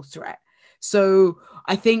existential threat. So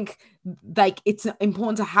I think like it's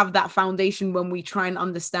important to have that foundation when we try and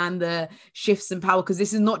understand the shifts in power, because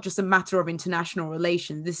this is not just a matter of international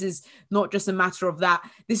relations. This is not just a matter of that.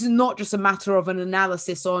 This is not just a matter of an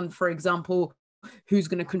analysis on, for example, who's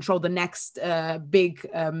going to control the next big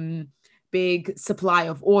supply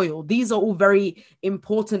of oil. These are all very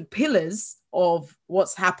important pillars of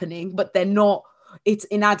what's happening, but it's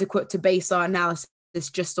inadequate to base our analysis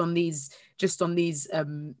just on these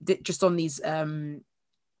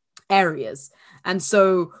areas. And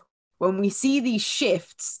so when we see these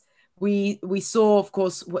shifts, we saw, of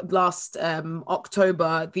course, last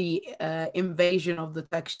October, the invasion of the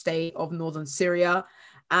Turkish state of northern Syria.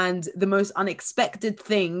 And the most unexpected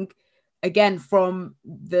thing, again, from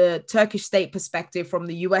the Turkish state perspective, from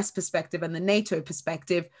the US perspective and the NATO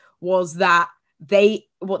perspective, was that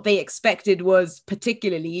what they expected was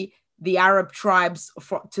particularly the Arab tribes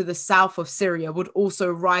to the south of Syria would also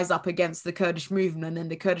rise up against the Kurdish movement, and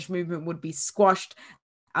the Kurdish movement would be squashed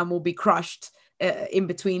and will be crushed in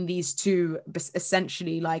between these two,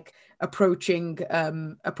 essentially like approaching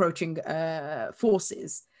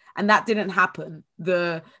forces. And that didn't happen.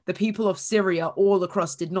 The people of Syria all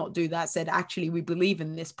across did not do that, said, actually, we believe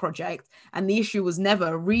in this project. And the issue was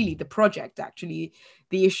never really the project, actually.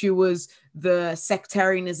 The issue was the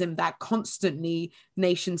sectarianism that constantly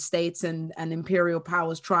nation states and imperial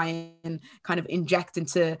powers try and kind of inject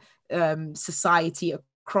into society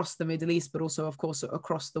across the Middle East, but also, of course,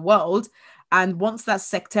 across the world. And once that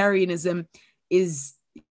sectarianism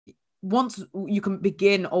once we can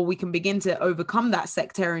begin to overcome that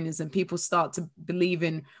sectarianism, people start to believe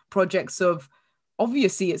in projects of,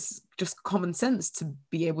 obviously it's just common sense to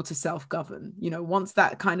be able to self-govern. Once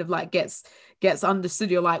that kind of like gets understood,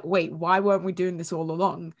 you're like, wait, why weren't we doing this all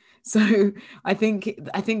along? So I think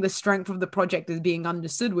the strength of the project is being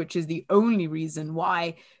understood, which is the only reason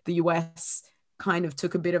why the US kind of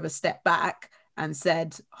took a bit of a step back and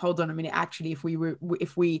said, hold on a minute, actually, if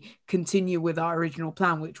we continue with our original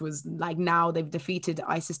plan, which was like, now they've defeated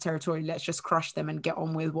ISIS territory, let's just crush them and get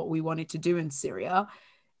on with what we wanted to do in Syria,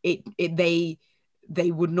 they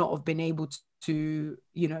would not have been able to,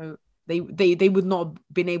 they would not have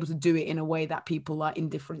been able to do it in a way that people are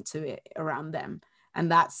indifferent to it around them. And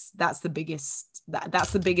that's the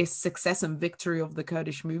biggest success and victory of the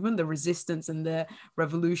Kurdish movement, the resistance and the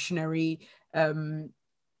revolutionary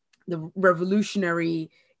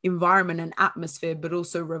environment and atmosphere, but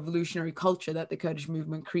also revolutionary culture that the Kurdish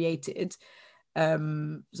movement created.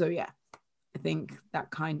 So yeah, I think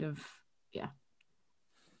that kind of, yeah.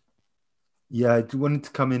 Yeah, I wanted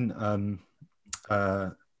to come in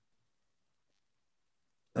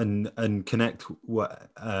and connect what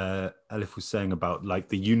Elif was saying about like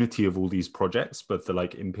the unity of all these projects, both the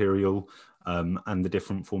like imperial and the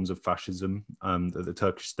different forms of fascism that the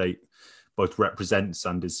Turkish state both represents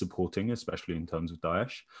and is supporting, especially in terms of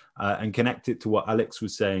Daesh, and connect it to what Alex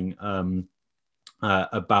was saying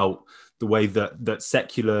about the way that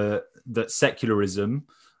secularism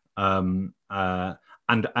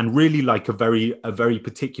and really like a very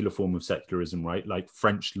particular form of secularism, right? Like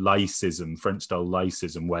French style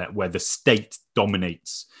laicism, where the state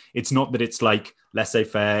dominates. It's not that it's like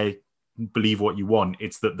laissez-faire, believe what you want.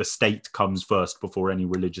 It's that the state comes first before any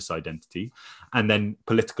religious identity. And then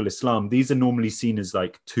political Islam. These are normally seen as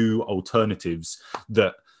like two alternatives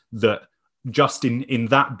that just in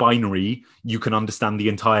that binary, you can understand the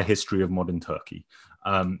entire history of modern Turkey.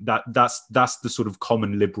 That's the sort of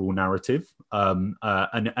common liberal narrative, and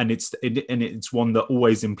it's one that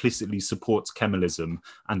always implicitly supports Kemalism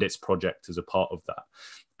and its project as a part of that.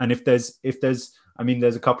 And if there's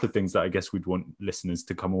a couple of things that I guess we'd want listeners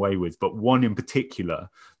to come away with, but one in particular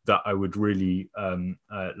that I would really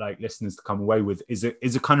like listeners to come away with is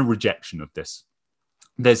a kind of rejection of this.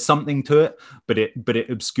 There's something to it, but it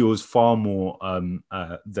obscures far more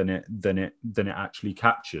than it actually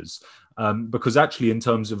captures. Because actually, in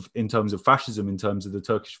terms of fascism, in terms of the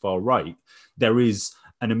Turkish far right, there is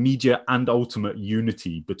an immediate and ultimate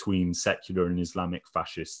unity between secular and Islamic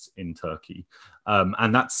fascists in Turkey,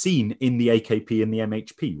 and that's seen in the AKP and the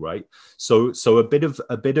MHP, right? So a bit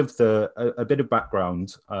of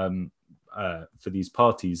background. For these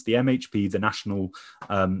parties, the MHP, the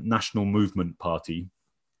National Movement Party,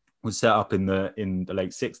 was set up in the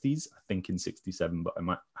late 60s, I think in 67, but I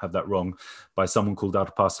might have that wrong, by someone called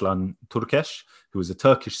Alparslan Türkeş, who was a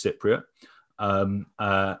Turkish Cypriot who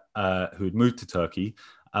had moved to Turkey.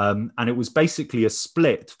 And it was basically a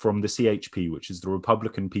split from the CHP, which is the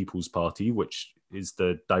Republican People's Party, which is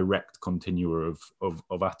the direct continuer of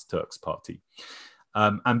Ataturk's party.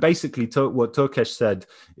 And basically, what Türkeş said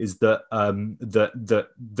is that the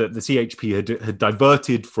CHP had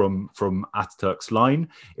diverted from Ataturk's line.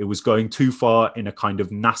 It was going too far in a kind of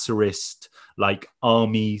Nasserist, like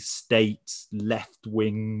army state, left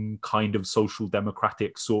wing kind of social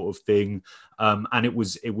democratic sort of thing, and it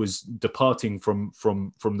was departing from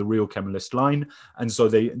the real Kemalist line. And so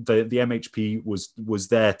the MHP was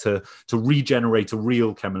there to regenerate a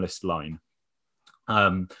real Kemalist line.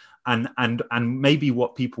 And maybe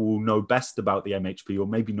what people will know best about the MHP, or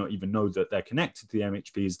maybe not even know that they're connected to the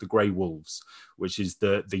MHP, is the Grey Wolves, which is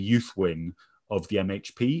the youth wing of the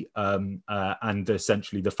MHP, and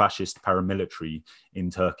essentially the fascist paramilitary in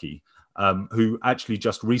Turkey, who actually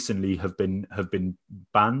just recently have been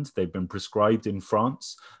banned. They've been proscribed in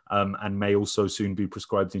France, and may also soon be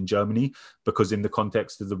proscribed in Germany, because in the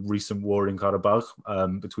context of the recent war in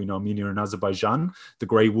Karabakh between Armenia and Azerbaijan, the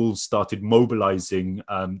Grey Wolves started mobilizing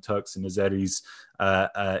Turks and Azeris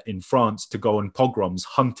in France to go on pogroms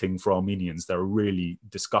hunting for Armenians. There are really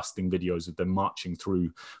disgusting videos of them marching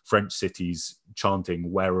through French cities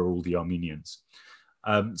chanting, "Where are all the Armenians?"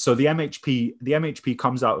 So the MHP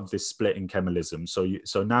comes out of this split in Kemalism.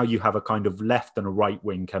 So now you have a kind of left and a right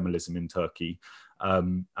wing Kemalism in Turkey.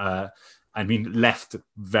 I mean, left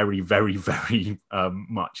very, very, very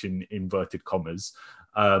much in inverted commas.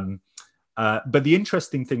 But the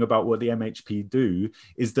interesting thing about what the MHP do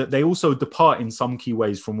is that they also depart in some key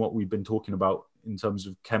ways from what we've been talking about in terms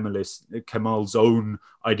of Kemal's own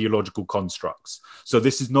ideological constructs. So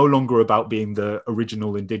this is no longer about being the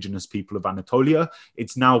original indigenous people of Anatolia.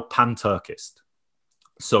 It's now pan-Turkist.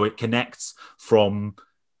 So it connects from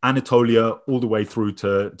Anatolia all the way through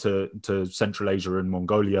to Central Asia and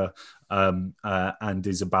Mongolia, and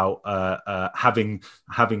is about having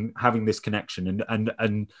this connection,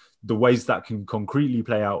 and the ways that can concretely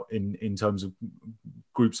play out in terms of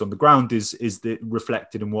groups on the ground is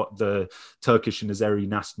reflected in what the Turkish and Azeri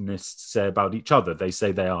nationalists say about each other. They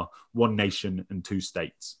say they are one nation and two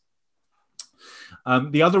states.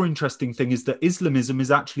 The other interesting thing is that Islamism is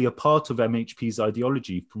actually a part of MHP's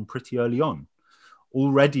ideology from pretty early on.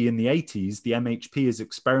 Already in the 80s, the MHP is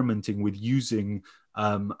experimenting with using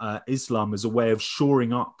Islam as a way of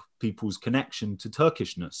shoring up people's connection to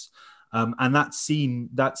Turkishness. And that's seen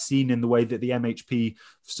in the way that the MHP,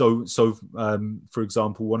 for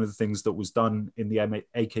example, one of the things that was done in the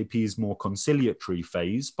AKP's more conciliatory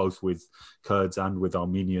phase, both with Kurds and with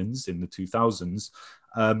Armenians in the 2000s,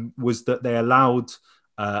 was that they allowed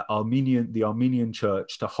the Armenian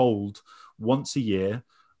church to hold once a year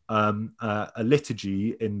a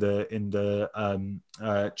liturgy in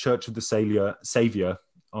the Church of the Saviour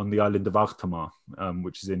on the island of Artama,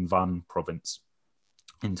 which is in Van province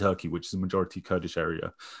in Turkey, which is a majority Kurdish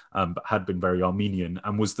area, but had been very Armenian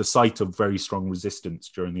and was the site of very strong resistance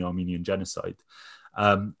during the Armenian genocide.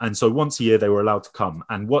 And so once a year they were allowed to come.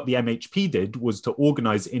 And what the MHP did was to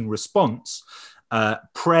organize in response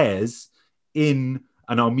prayers in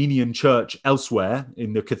an Armenian church elsewhere,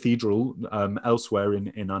 in the cathedral elsewhere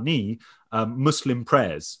in Ani, Muslim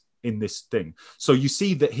prayers in this thing. So you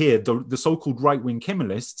see that here, the so-called right-wing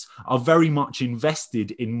Kemalists are very much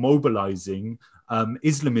invested in mobilizing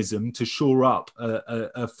Islamism to shore up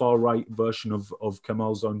a far-right version of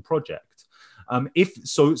Kemal's own project.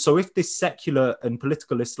 If this secular and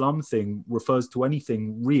political Islam thing refers to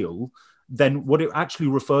anything real, then what it actually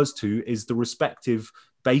refers to is the respective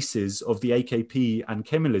bases of the AKP and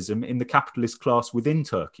Kemalism in the capitalist class within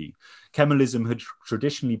Turkey. Kemalism had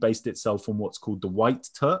traditionally based itself on what's called the White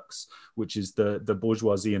Turks, which is the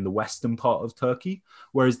bourgeoisie in the western part of Turkey,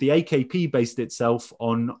 whereas the AKP based itself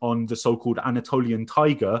on the so-called Anatolian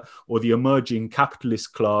Tiger, or the emerging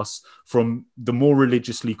capitalist class from the more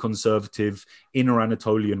religiously conservative inner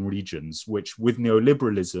Anatolian regions, which with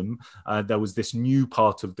neoliberalism, there was this new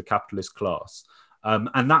part of the capitalist class.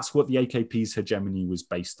 And that's what the AKP's hegemony was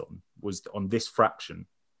based on, was on this fraction.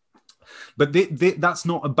 But that's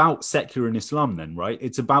not about secular in Islam then, right?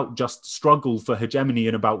 It's about just struggle for hegemony,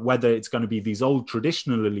 and about whether it's going to be these old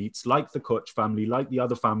traditional elites like the Koç family, like the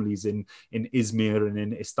other families in Izmir and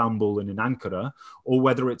in Istanbul and in Ankara, or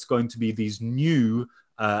whether it's going to be these new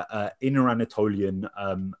inner Anatolian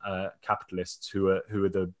capitalists who are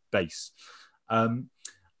the base.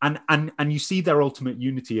 And you see their ultimate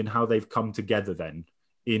unity in how they've come together then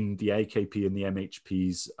in the AKP and the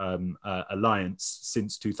MHP's alliance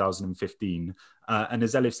since 2015. And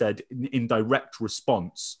as Elif said, in direct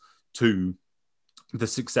response to the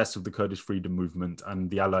success of the Kurdish freedom movement and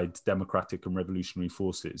the allied democratic and revolutionary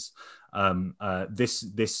forces.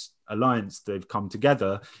 This alliance they've come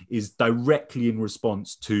together is directly in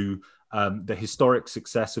response to the historic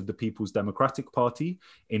success of the People's Democratic Party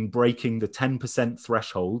in breaking the 10%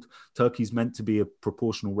 threshold. Turkey's meant to be a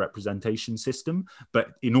proportional representation system,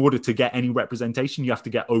 but in order to get any representation, you have to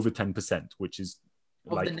get over 10%, which is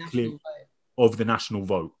of the national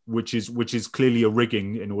vote, which is clearly a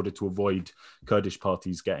rigging in order to avoid Kurdish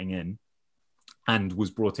parties getting in, and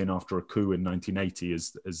was brought in after a coup in 1980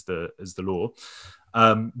 as the law.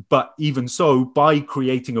 But even so, by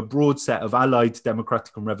creating a broad set of allied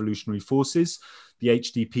democratic and revolutionary forces, the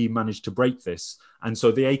HDP managed to break this. And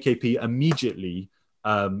so the AKP immediately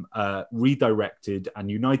redirected and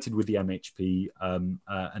united with the MHP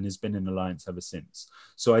and has been in alliance ever since.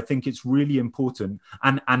 So I think it's really important.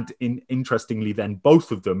 And interestingly, then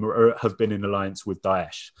both of them have been in alliance with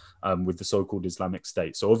Daesh, with the so-called Islamic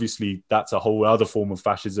State. So obviously that's a whole other form of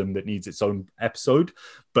fascism that needs its own episode.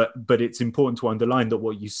 But it's important to underline that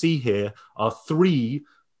what you see here are three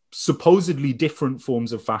supposedly different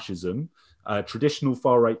forms of fascism. Traditional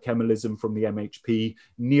far-right Kemalism from the MHP,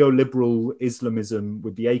 neoliberal Islamism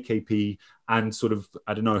with the AKP, and sort of,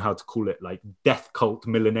 I don't know how to call it, like death cult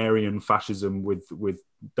millenarian fascism with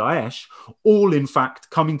Daesh, all in fact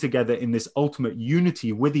coming together in this ultimate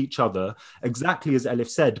unity with each other, exactly as Elif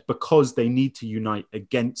said, because they need to unite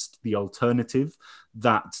against the alternative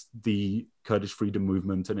that the Kurdish Freedom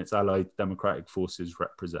Movement and its allied democratic forces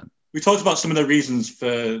represent. We talked about some of the reasons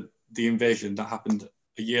for the invasion that happened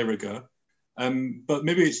a year ago. But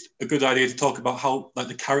maybe it's a good idea to talk about how, like,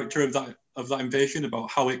 the character of that invasion,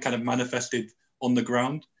 about how it kind of manifested on the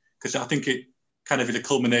ground, because I think it kind of is a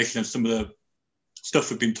culmination of some of the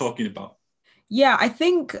stuff we've been talking about. Yeah, I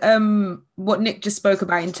think what Nick just spoke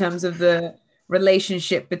about in terms of the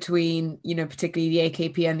relationship between, particularly the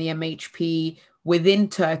AKP and the MHP within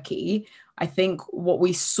Turkey, I think what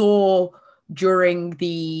we saw during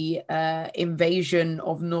the invasion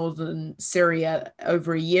of northern Syria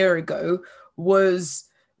over a year ago was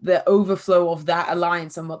the overflow of that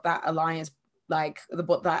alliance and what that alliance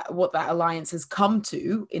what that alliance has come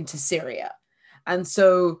to into Syria. And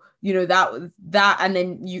so, that and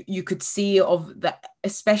then you could see of that,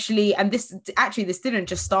 especially, and this didn't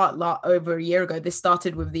just start over a year ago. This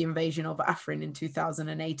started with the invasion of Afrin in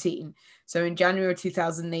 2018. So in January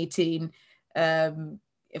 2018,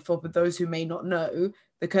 for those who may not know,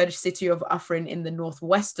 the Kurdish city of Afrin in the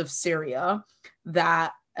northwest of Syria,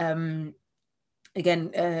 that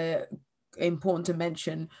important to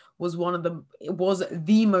mention, was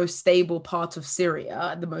the most stable part of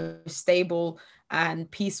Syria, the most stable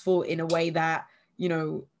and peaceful in a way that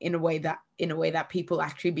people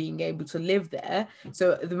actually being able to live there.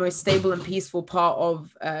 So the most stable and peaceful part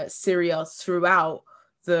of Syria throughout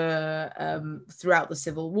the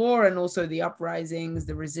civil war, and also the uprisings,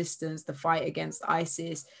 the resistance, the fight against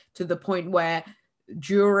ISIS, to the point where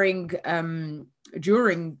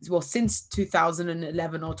since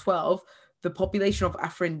 2011 or 12, the population of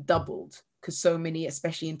Afrin doubled, because so many,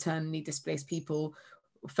 especially internally displaced people,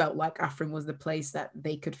 felt like Afrin was the place that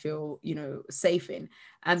they could feel, safe in.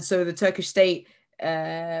 And so the Turkish state,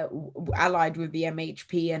 allied with the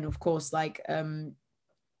MHP, and of course,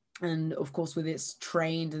 with its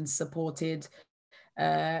trained and supported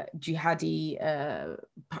jihadi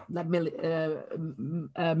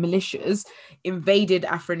militias, invaded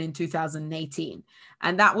Afrin in 2018,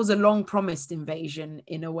 and that was a long promised invasion,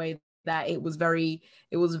 in a way that it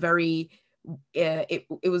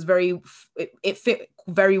fit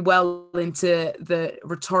very well into the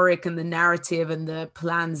rhetoric and the narrative and the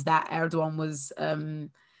plans that Erdogan was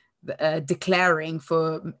declaring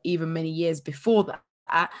for even many years before that.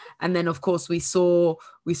 And then, of course, we saw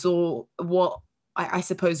what I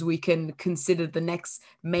suppose we can consider the next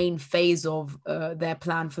main phase of their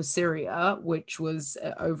plan for Syria, which was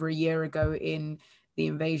over a year ago in the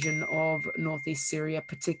invasion of northeast Syria,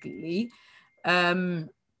 particularly. And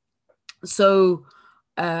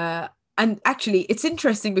actually, it's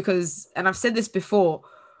interesting because, and I've said this before,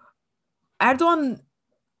 Erdogan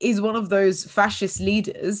is one of those fascist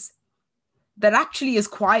leaders that actually is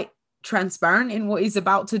quite transparent in what he's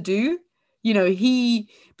about to do.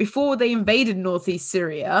 Before they invaded northeast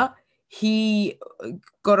Syria, he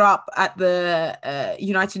got up at the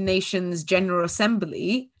United Nations General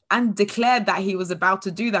Assembly and declared that he was about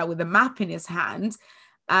to do that with a map in his hand,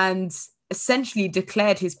 and essentially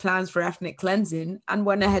declared his plans for ethnic cleansing and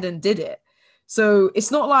went ahead and did it. So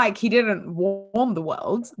it's not like he didn't warn the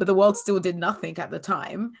world, but the world still did nothing at the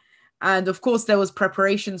time. And of course, there was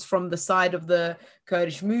preparations from the side of the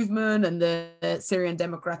Kurdish movement and the Syrian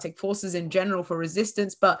Democratic Forces in general for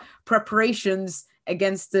resistance, but preparations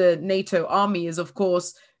against the NATO army is, of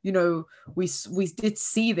course, we did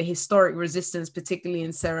see the historic resistance, particularly in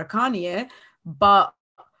Serikaniye, but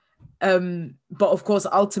of course,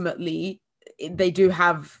 ultimately, they do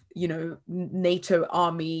have, NATO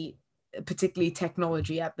army, particularly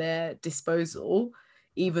technology, at their disposal,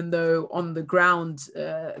 even though on the ground,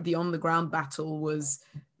 the on-the-ground battle was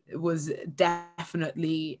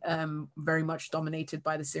definitely very much dominated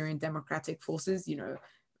by the Syrian Democratic Forces,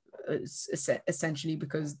 essentially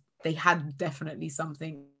because they had definitely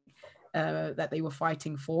something that they were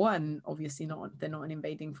fighting for, and obviously they're not an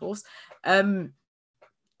invading force.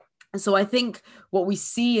 So I think what we've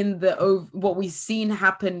seen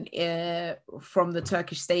happen from the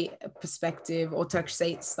Turkish state perspective or Turkish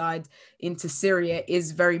state side into Syria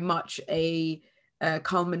is very much a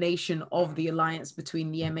culmination of the alliance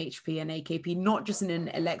between the MHP and AKP, not just in an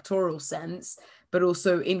electoral sense, but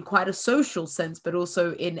also in quite a social sense, but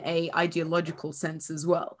also in a ideological sense as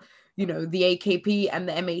well. You know, the AKP and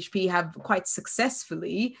the MHP have quite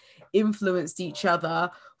successfully influenced each other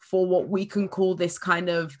for what we can call this kind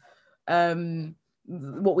of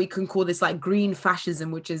like green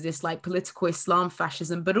fascism, which is this like political Islam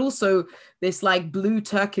fascism, but also this like blue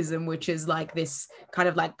Turkism, which is like this kind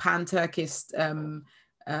of like pan-Turkist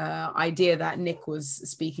idea that Nick was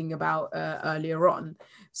speaking about earlier on.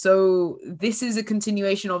 So this is a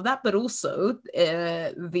continuation of that, but also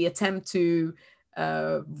the attempt to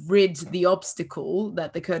rid the obstacle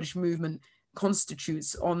that the Kurdish movement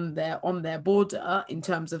constitutes on their border in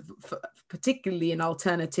terms of particularly an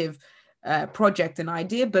alternative project and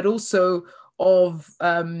idea, but also of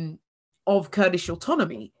Kurdish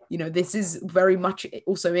autonomy. You know, this is very much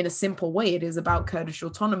also in a simple way, it is about Kurdish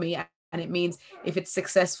autonomy, and it means if it's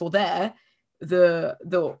successful there, the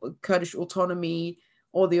Kurdish autonomy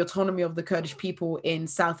or the autonomy of the Kurdish people in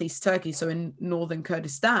Southeast Turkey, so in northern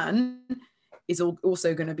Kurdistan, is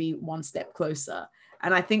also going to be one step closer.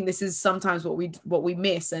 And I think this is sometimes what we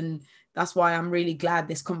miss, and that's why I'm really glad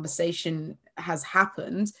this conversation has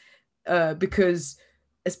happened, because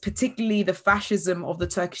as particularly the fascism of the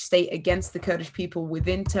Turkish state against the Kurdish people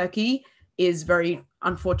within Turkey is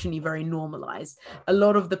unfortunately very normalized. A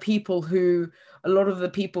lot of the people who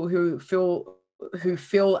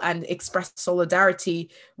feel and express solidarity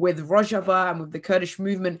with Rojava and with the Kurdish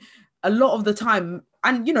movement, a lot of the time,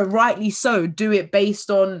 and you know, rightly so, do it based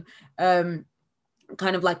on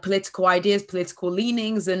kind of like political ideas, political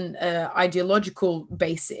leanings, and ideological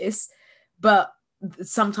basis. But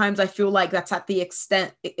sometimes I feel like that's at the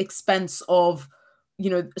expense of, you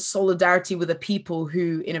know, solidarity with the people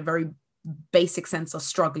who, in a very basic sense, are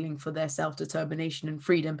struggling for their self-determination and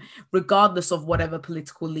freedom, regardless of whatever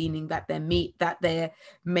political leaning that there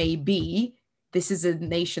may be. This is a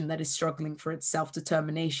nation that is struggling for its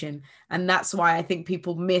self-determination, and that's why I think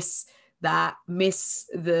people miss the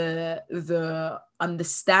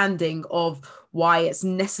understanding of why it's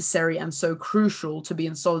necessary and so crucial to be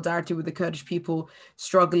in solidarity with the Kurdish people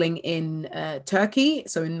struggling in Turkey,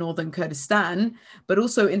 so in northern Kurdistan, but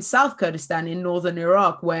also in South Kurdistan, in northern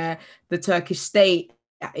Iraq, where the Turkish state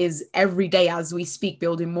is every day as we speak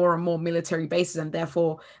building more and more military bases, and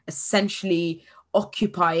therefore essentially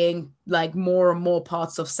occupying like more and more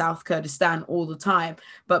parts of South Kurdistan all the time.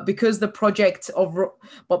 But because the project of,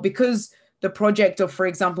 for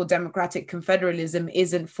example, democratic confederalism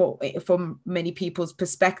isn't from many people's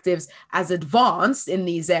perspectives as advanced in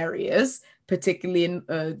these areas, particularly in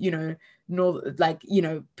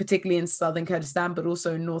particularly in southern Kurdistan, but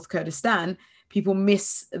also in North Kurdistan, people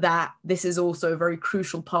miss that this is also a very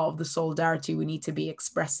crucial part of the solidarity we need to be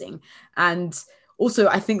expressing. And also,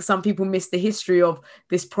 I think some people miss the history of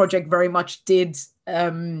this project. Very much did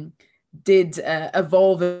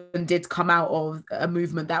evolve and did come out of a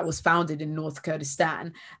movement that was founded in North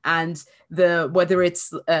Kurdistan, and whether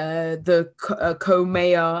it's the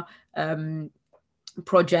co-mayor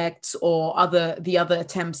projects or the other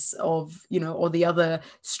attempts of, you know, or the other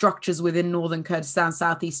structures within northern Kurdistan,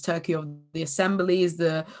 Southeast Turkey, of the assemblies,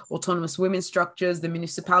 the autonomous women structures, the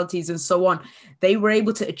municipalities, and so on, they were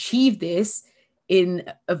able to achieve this in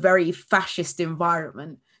a very fascist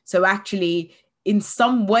environment. So actually, in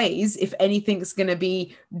some ways, if anything's going to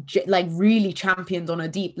be like really championed on a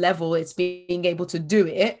deep level, it's being able to do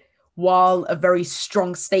it while a very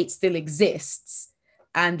strong state still exists.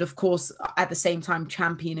 And of course, at the same time,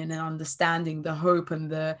 championing and understanding the hope and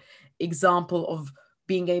the example of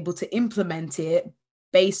being able to implement it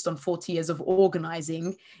based on 40 years of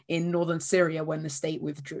organizing in northern Syria when the state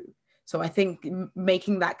withdrew. So I think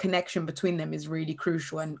making that connection between them is really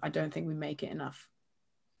crucial, and I don't think we make it enough.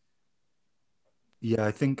 Yeah,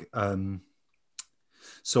 I think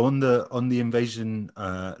so. On the invasion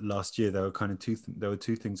last year, there were kind of two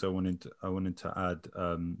things I wanted to add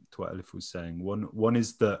to what Elif was saying. One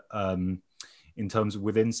is that in terms of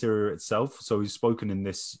within Syria itself. So we've spoken in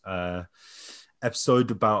this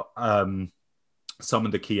episode about some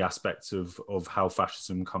of the key aspects of how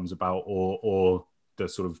fascism comes about, or the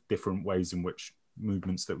sort of different ways in which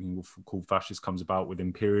movements that we call fascist comes about, with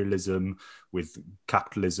imperialism, with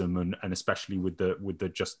capitalism, and especially with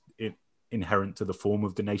the just inherent to the form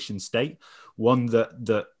of the nation state. One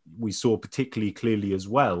that we saw particularly clearly as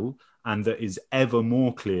well, and that is ever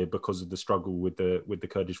more clear because of the struggle with the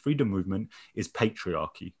Kurdish freedom movement, is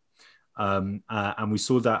patriarchy. And we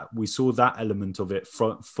saw that element of it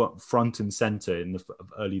front and center in the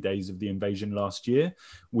early days of the invasion last year,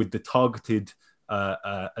 with the targeted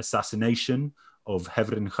assassination of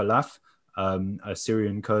Hevrin Khalaf, a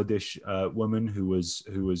Syrian Kurdish woman who was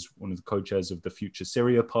one of the co-chairs of the Future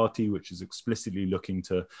Syria Party, which is explicitly looking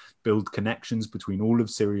to build connections between all of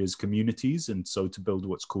Syria's communities, and so to build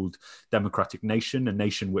what's called democratic nation, a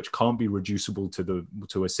nation which can't be reducible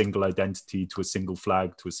to a single identity, to a single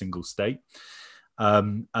flag, to a single state.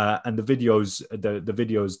 And the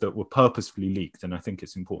videos that were purposefully leaked, and I think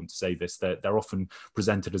it's important to say this, they're often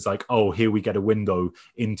presented as like, oh, here we get a window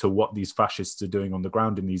into what these fascists are doing on the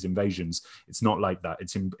ground in these invasions. It's not like that.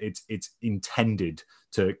 It's intended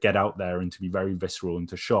to get out there and to be very visceral and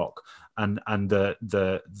to shock. And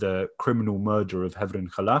the criminal murder of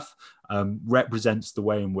Hevrin Khalaf represents the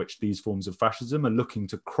way in which these forms of fascism are looking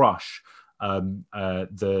to crush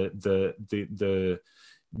the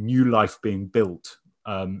new life being built,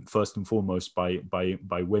 first and foremost by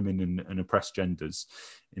women and oppressed genders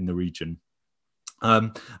in the region.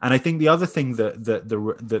 And I think the other thing that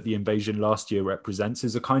the invasion last year represents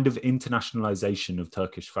is a kind of internationalization of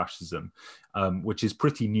Turkish fascism, which is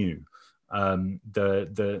pretty new.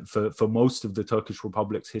 For most of the Turkish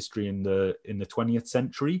Republic's history in the 20th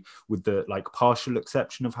century, with the partial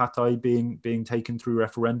exception of Hatay being taken through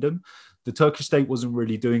referendum, the Turkish state wasn't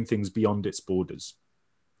really doing things beyond its borders.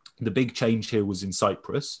 The big change here was in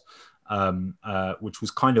Cyprus, which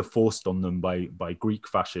was kind of forced on them by Greek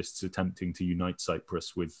fascists attempting to unite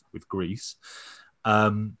Cyprus with Greece.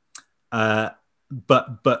 But the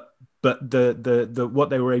what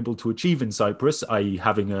they were able to achieve in Cyprus, i.e.,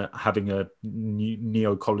 having a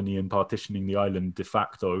neo-colony and partitioning the island de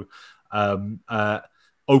facto,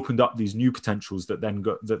 opened up these new potentials that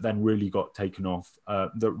then really got taken off,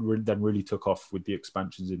 then really took off with the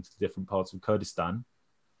expansions into different parts of Kurdistan.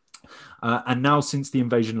 And now, since the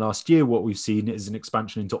invasion last year, what we've seen is an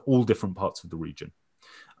expansion into all different parts of the region,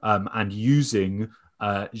 and using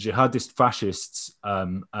jihadist fascists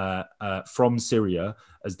from Syria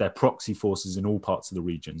as their proxy forces in all parts of the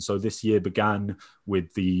region. So this year began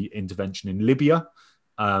with the intervention in Libya,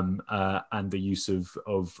 and the use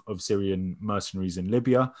of Syrian mercenaries in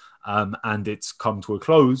Libya, and it's come to a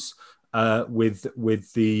close with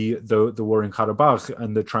the war in Karabakh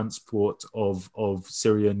and the transport of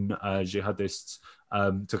Syrian jihadists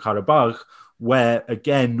to Karabakh, where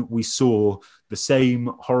again we saw the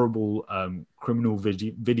same horrible criminal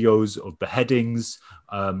videos of beheadings,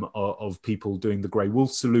 of people doing the Grey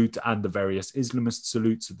Wolf salute and the various Islamist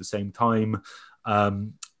salutes at the same time,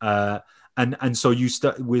 and so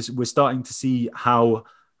we're starting to see how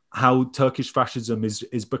Turkish fascism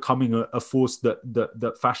is becoming a force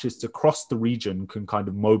that fascists across the region can kind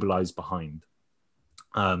of mobilize behind,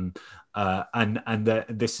 and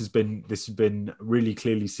this has been really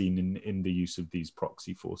clearly seen in the use of these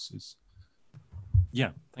proxy forces.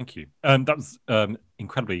 Yeah, thank you. That was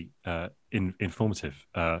incredibly informative.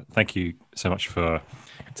 Thank you so much for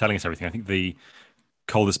telling us everything. I think the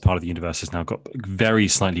coldest part of the universe has now got very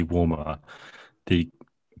slightly warmer. The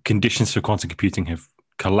conditions for quantum computing have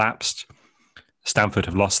collapsed. Stanford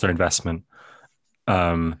have lost their investment,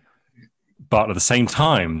 but at the same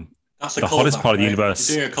time, that's the hottest part of the universe.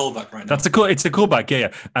 You're doing a callback right now. It's a callback,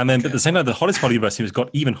 yeah. And then at the same time, the hottest part of the universe has got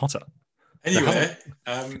even hotter. Anyway,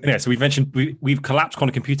 so we've collapsed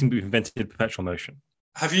quantum computing, but we've invented perpetual motion.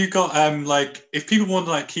 Have you got if people want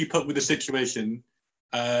to keep up with the situation,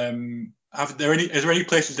 is there any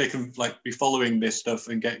places they can be following this stuff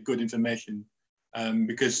and get good information?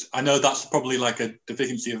 Because I know that's probably a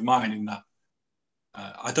deficiency of mine in that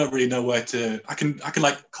I don't really know where to. I can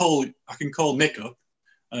call Nick up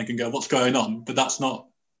and I can go, what's going on? But that's not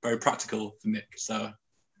very practical for Nick. So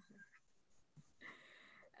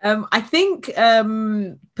I think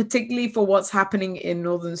particularly for what's happening in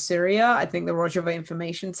northern Syria, I think the Rojava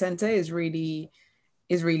Information Center is really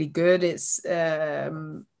good. It's they're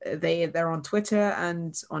on Twitter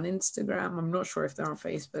and on Instagram. I'm not sure if they're on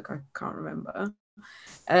Facebook. I can't remember.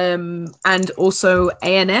 And also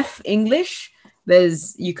ANF English.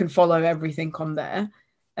 You can follow everything on there.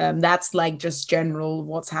 That's just general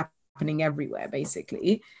what's happening everywhere,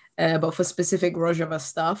 basically. But for specific Rojava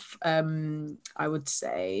stuff, I would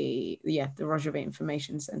say, the Rojava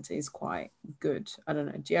Information Center is quite good. I don't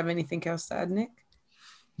know. Do you have anything else to add, Nick?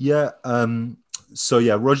 Yeah.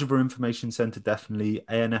 Rojava Information Center, definitely.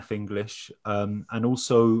 ANF English, and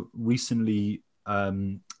also recently,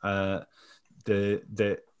 one of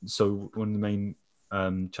the main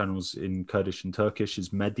channels in Kurdish and Turkish is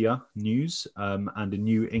Medya News, and a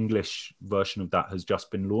new English version of that has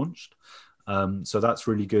just been launched. So that's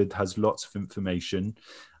really good, has lots of information.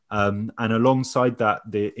 And alongside that,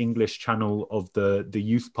 the English channel of the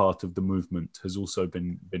youth part of the movement has also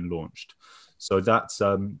been launched. So that's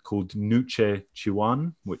called Nuce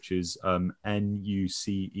Ciwan, which is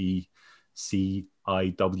NUCECIWAN.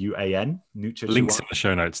 Nuce Links Ciwan. in the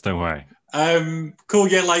show notes, don't worry. Cool.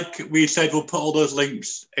 Yeah, like we said, we'll put all those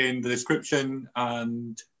links in the description.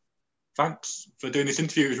 And thanks for doing this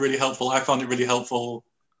interview. It was really helpful. I found it really helpful,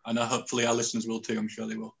 and hopefully our listeners will too. I'm sure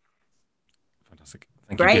they will. Fantastic.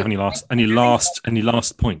 Thank you. Do you have any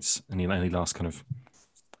last points? Any last kind of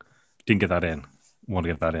didn't get that in? Want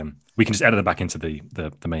to get that in? We can just edit it back into the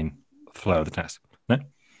main flow of the test. No.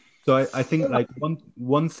 So I think like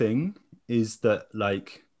one thing is that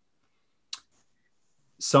like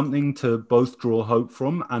something to both draw hope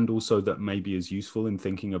from, and also that maybe is useful in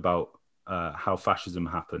thinking about how fascism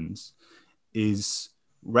happens, is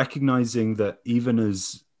recognizing that even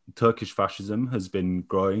as Turkish fascism has been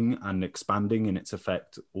growing and expanding in its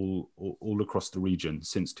effect all across the region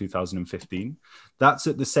since 2015, that's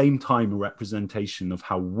at the same time a representation of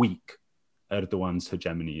how weak Erdogan's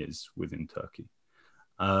hegemony is within Turkey.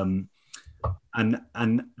 And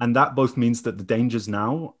that both means that the dangers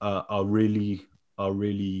now are really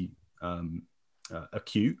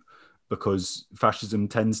acute, because fascism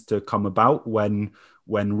tends to come about when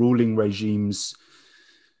ruling regimes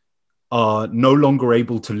are no longer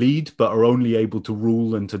able to lead, but are only able to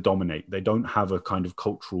rule and to dominate. They don't have a kind of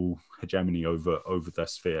cultural hegemony over their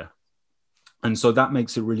sphere. And so that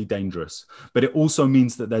makes it really dangerous. But it also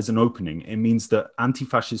means that there's an opening. It means that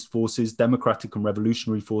anti-fascist forces, democratic and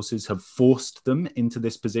revolutionary forces, have forced them into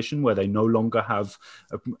this position where they no longer have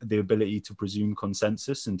the ability to presume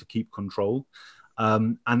consensus and to keep control.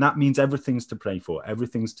 And that means everything's to play for,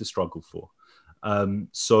 everything's to struggle for.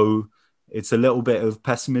 So it's a little bit of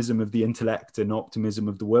pessimism of the intellect and optimism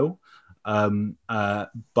of the will.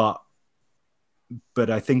 But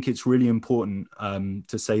I think it's really important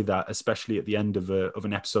to say that, especially at the end of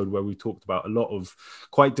an episode where we talked about a lot of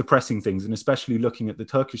quite depressing things, and especially looking at the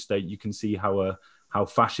Turkish state, you can see how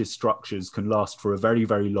fascist structures can last for a very,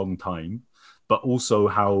 very long time, but also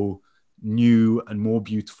how new and more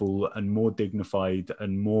beautiful and more dignified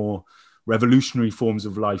and more revolutionary forms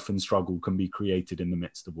of life and struggle can be created in the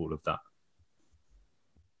midst of all of that.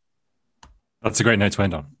 That's a great note to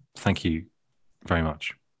end on. Thank you very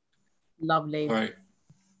much. Lovely. All right.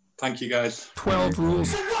 Thank you, guys. 12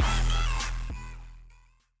 rules.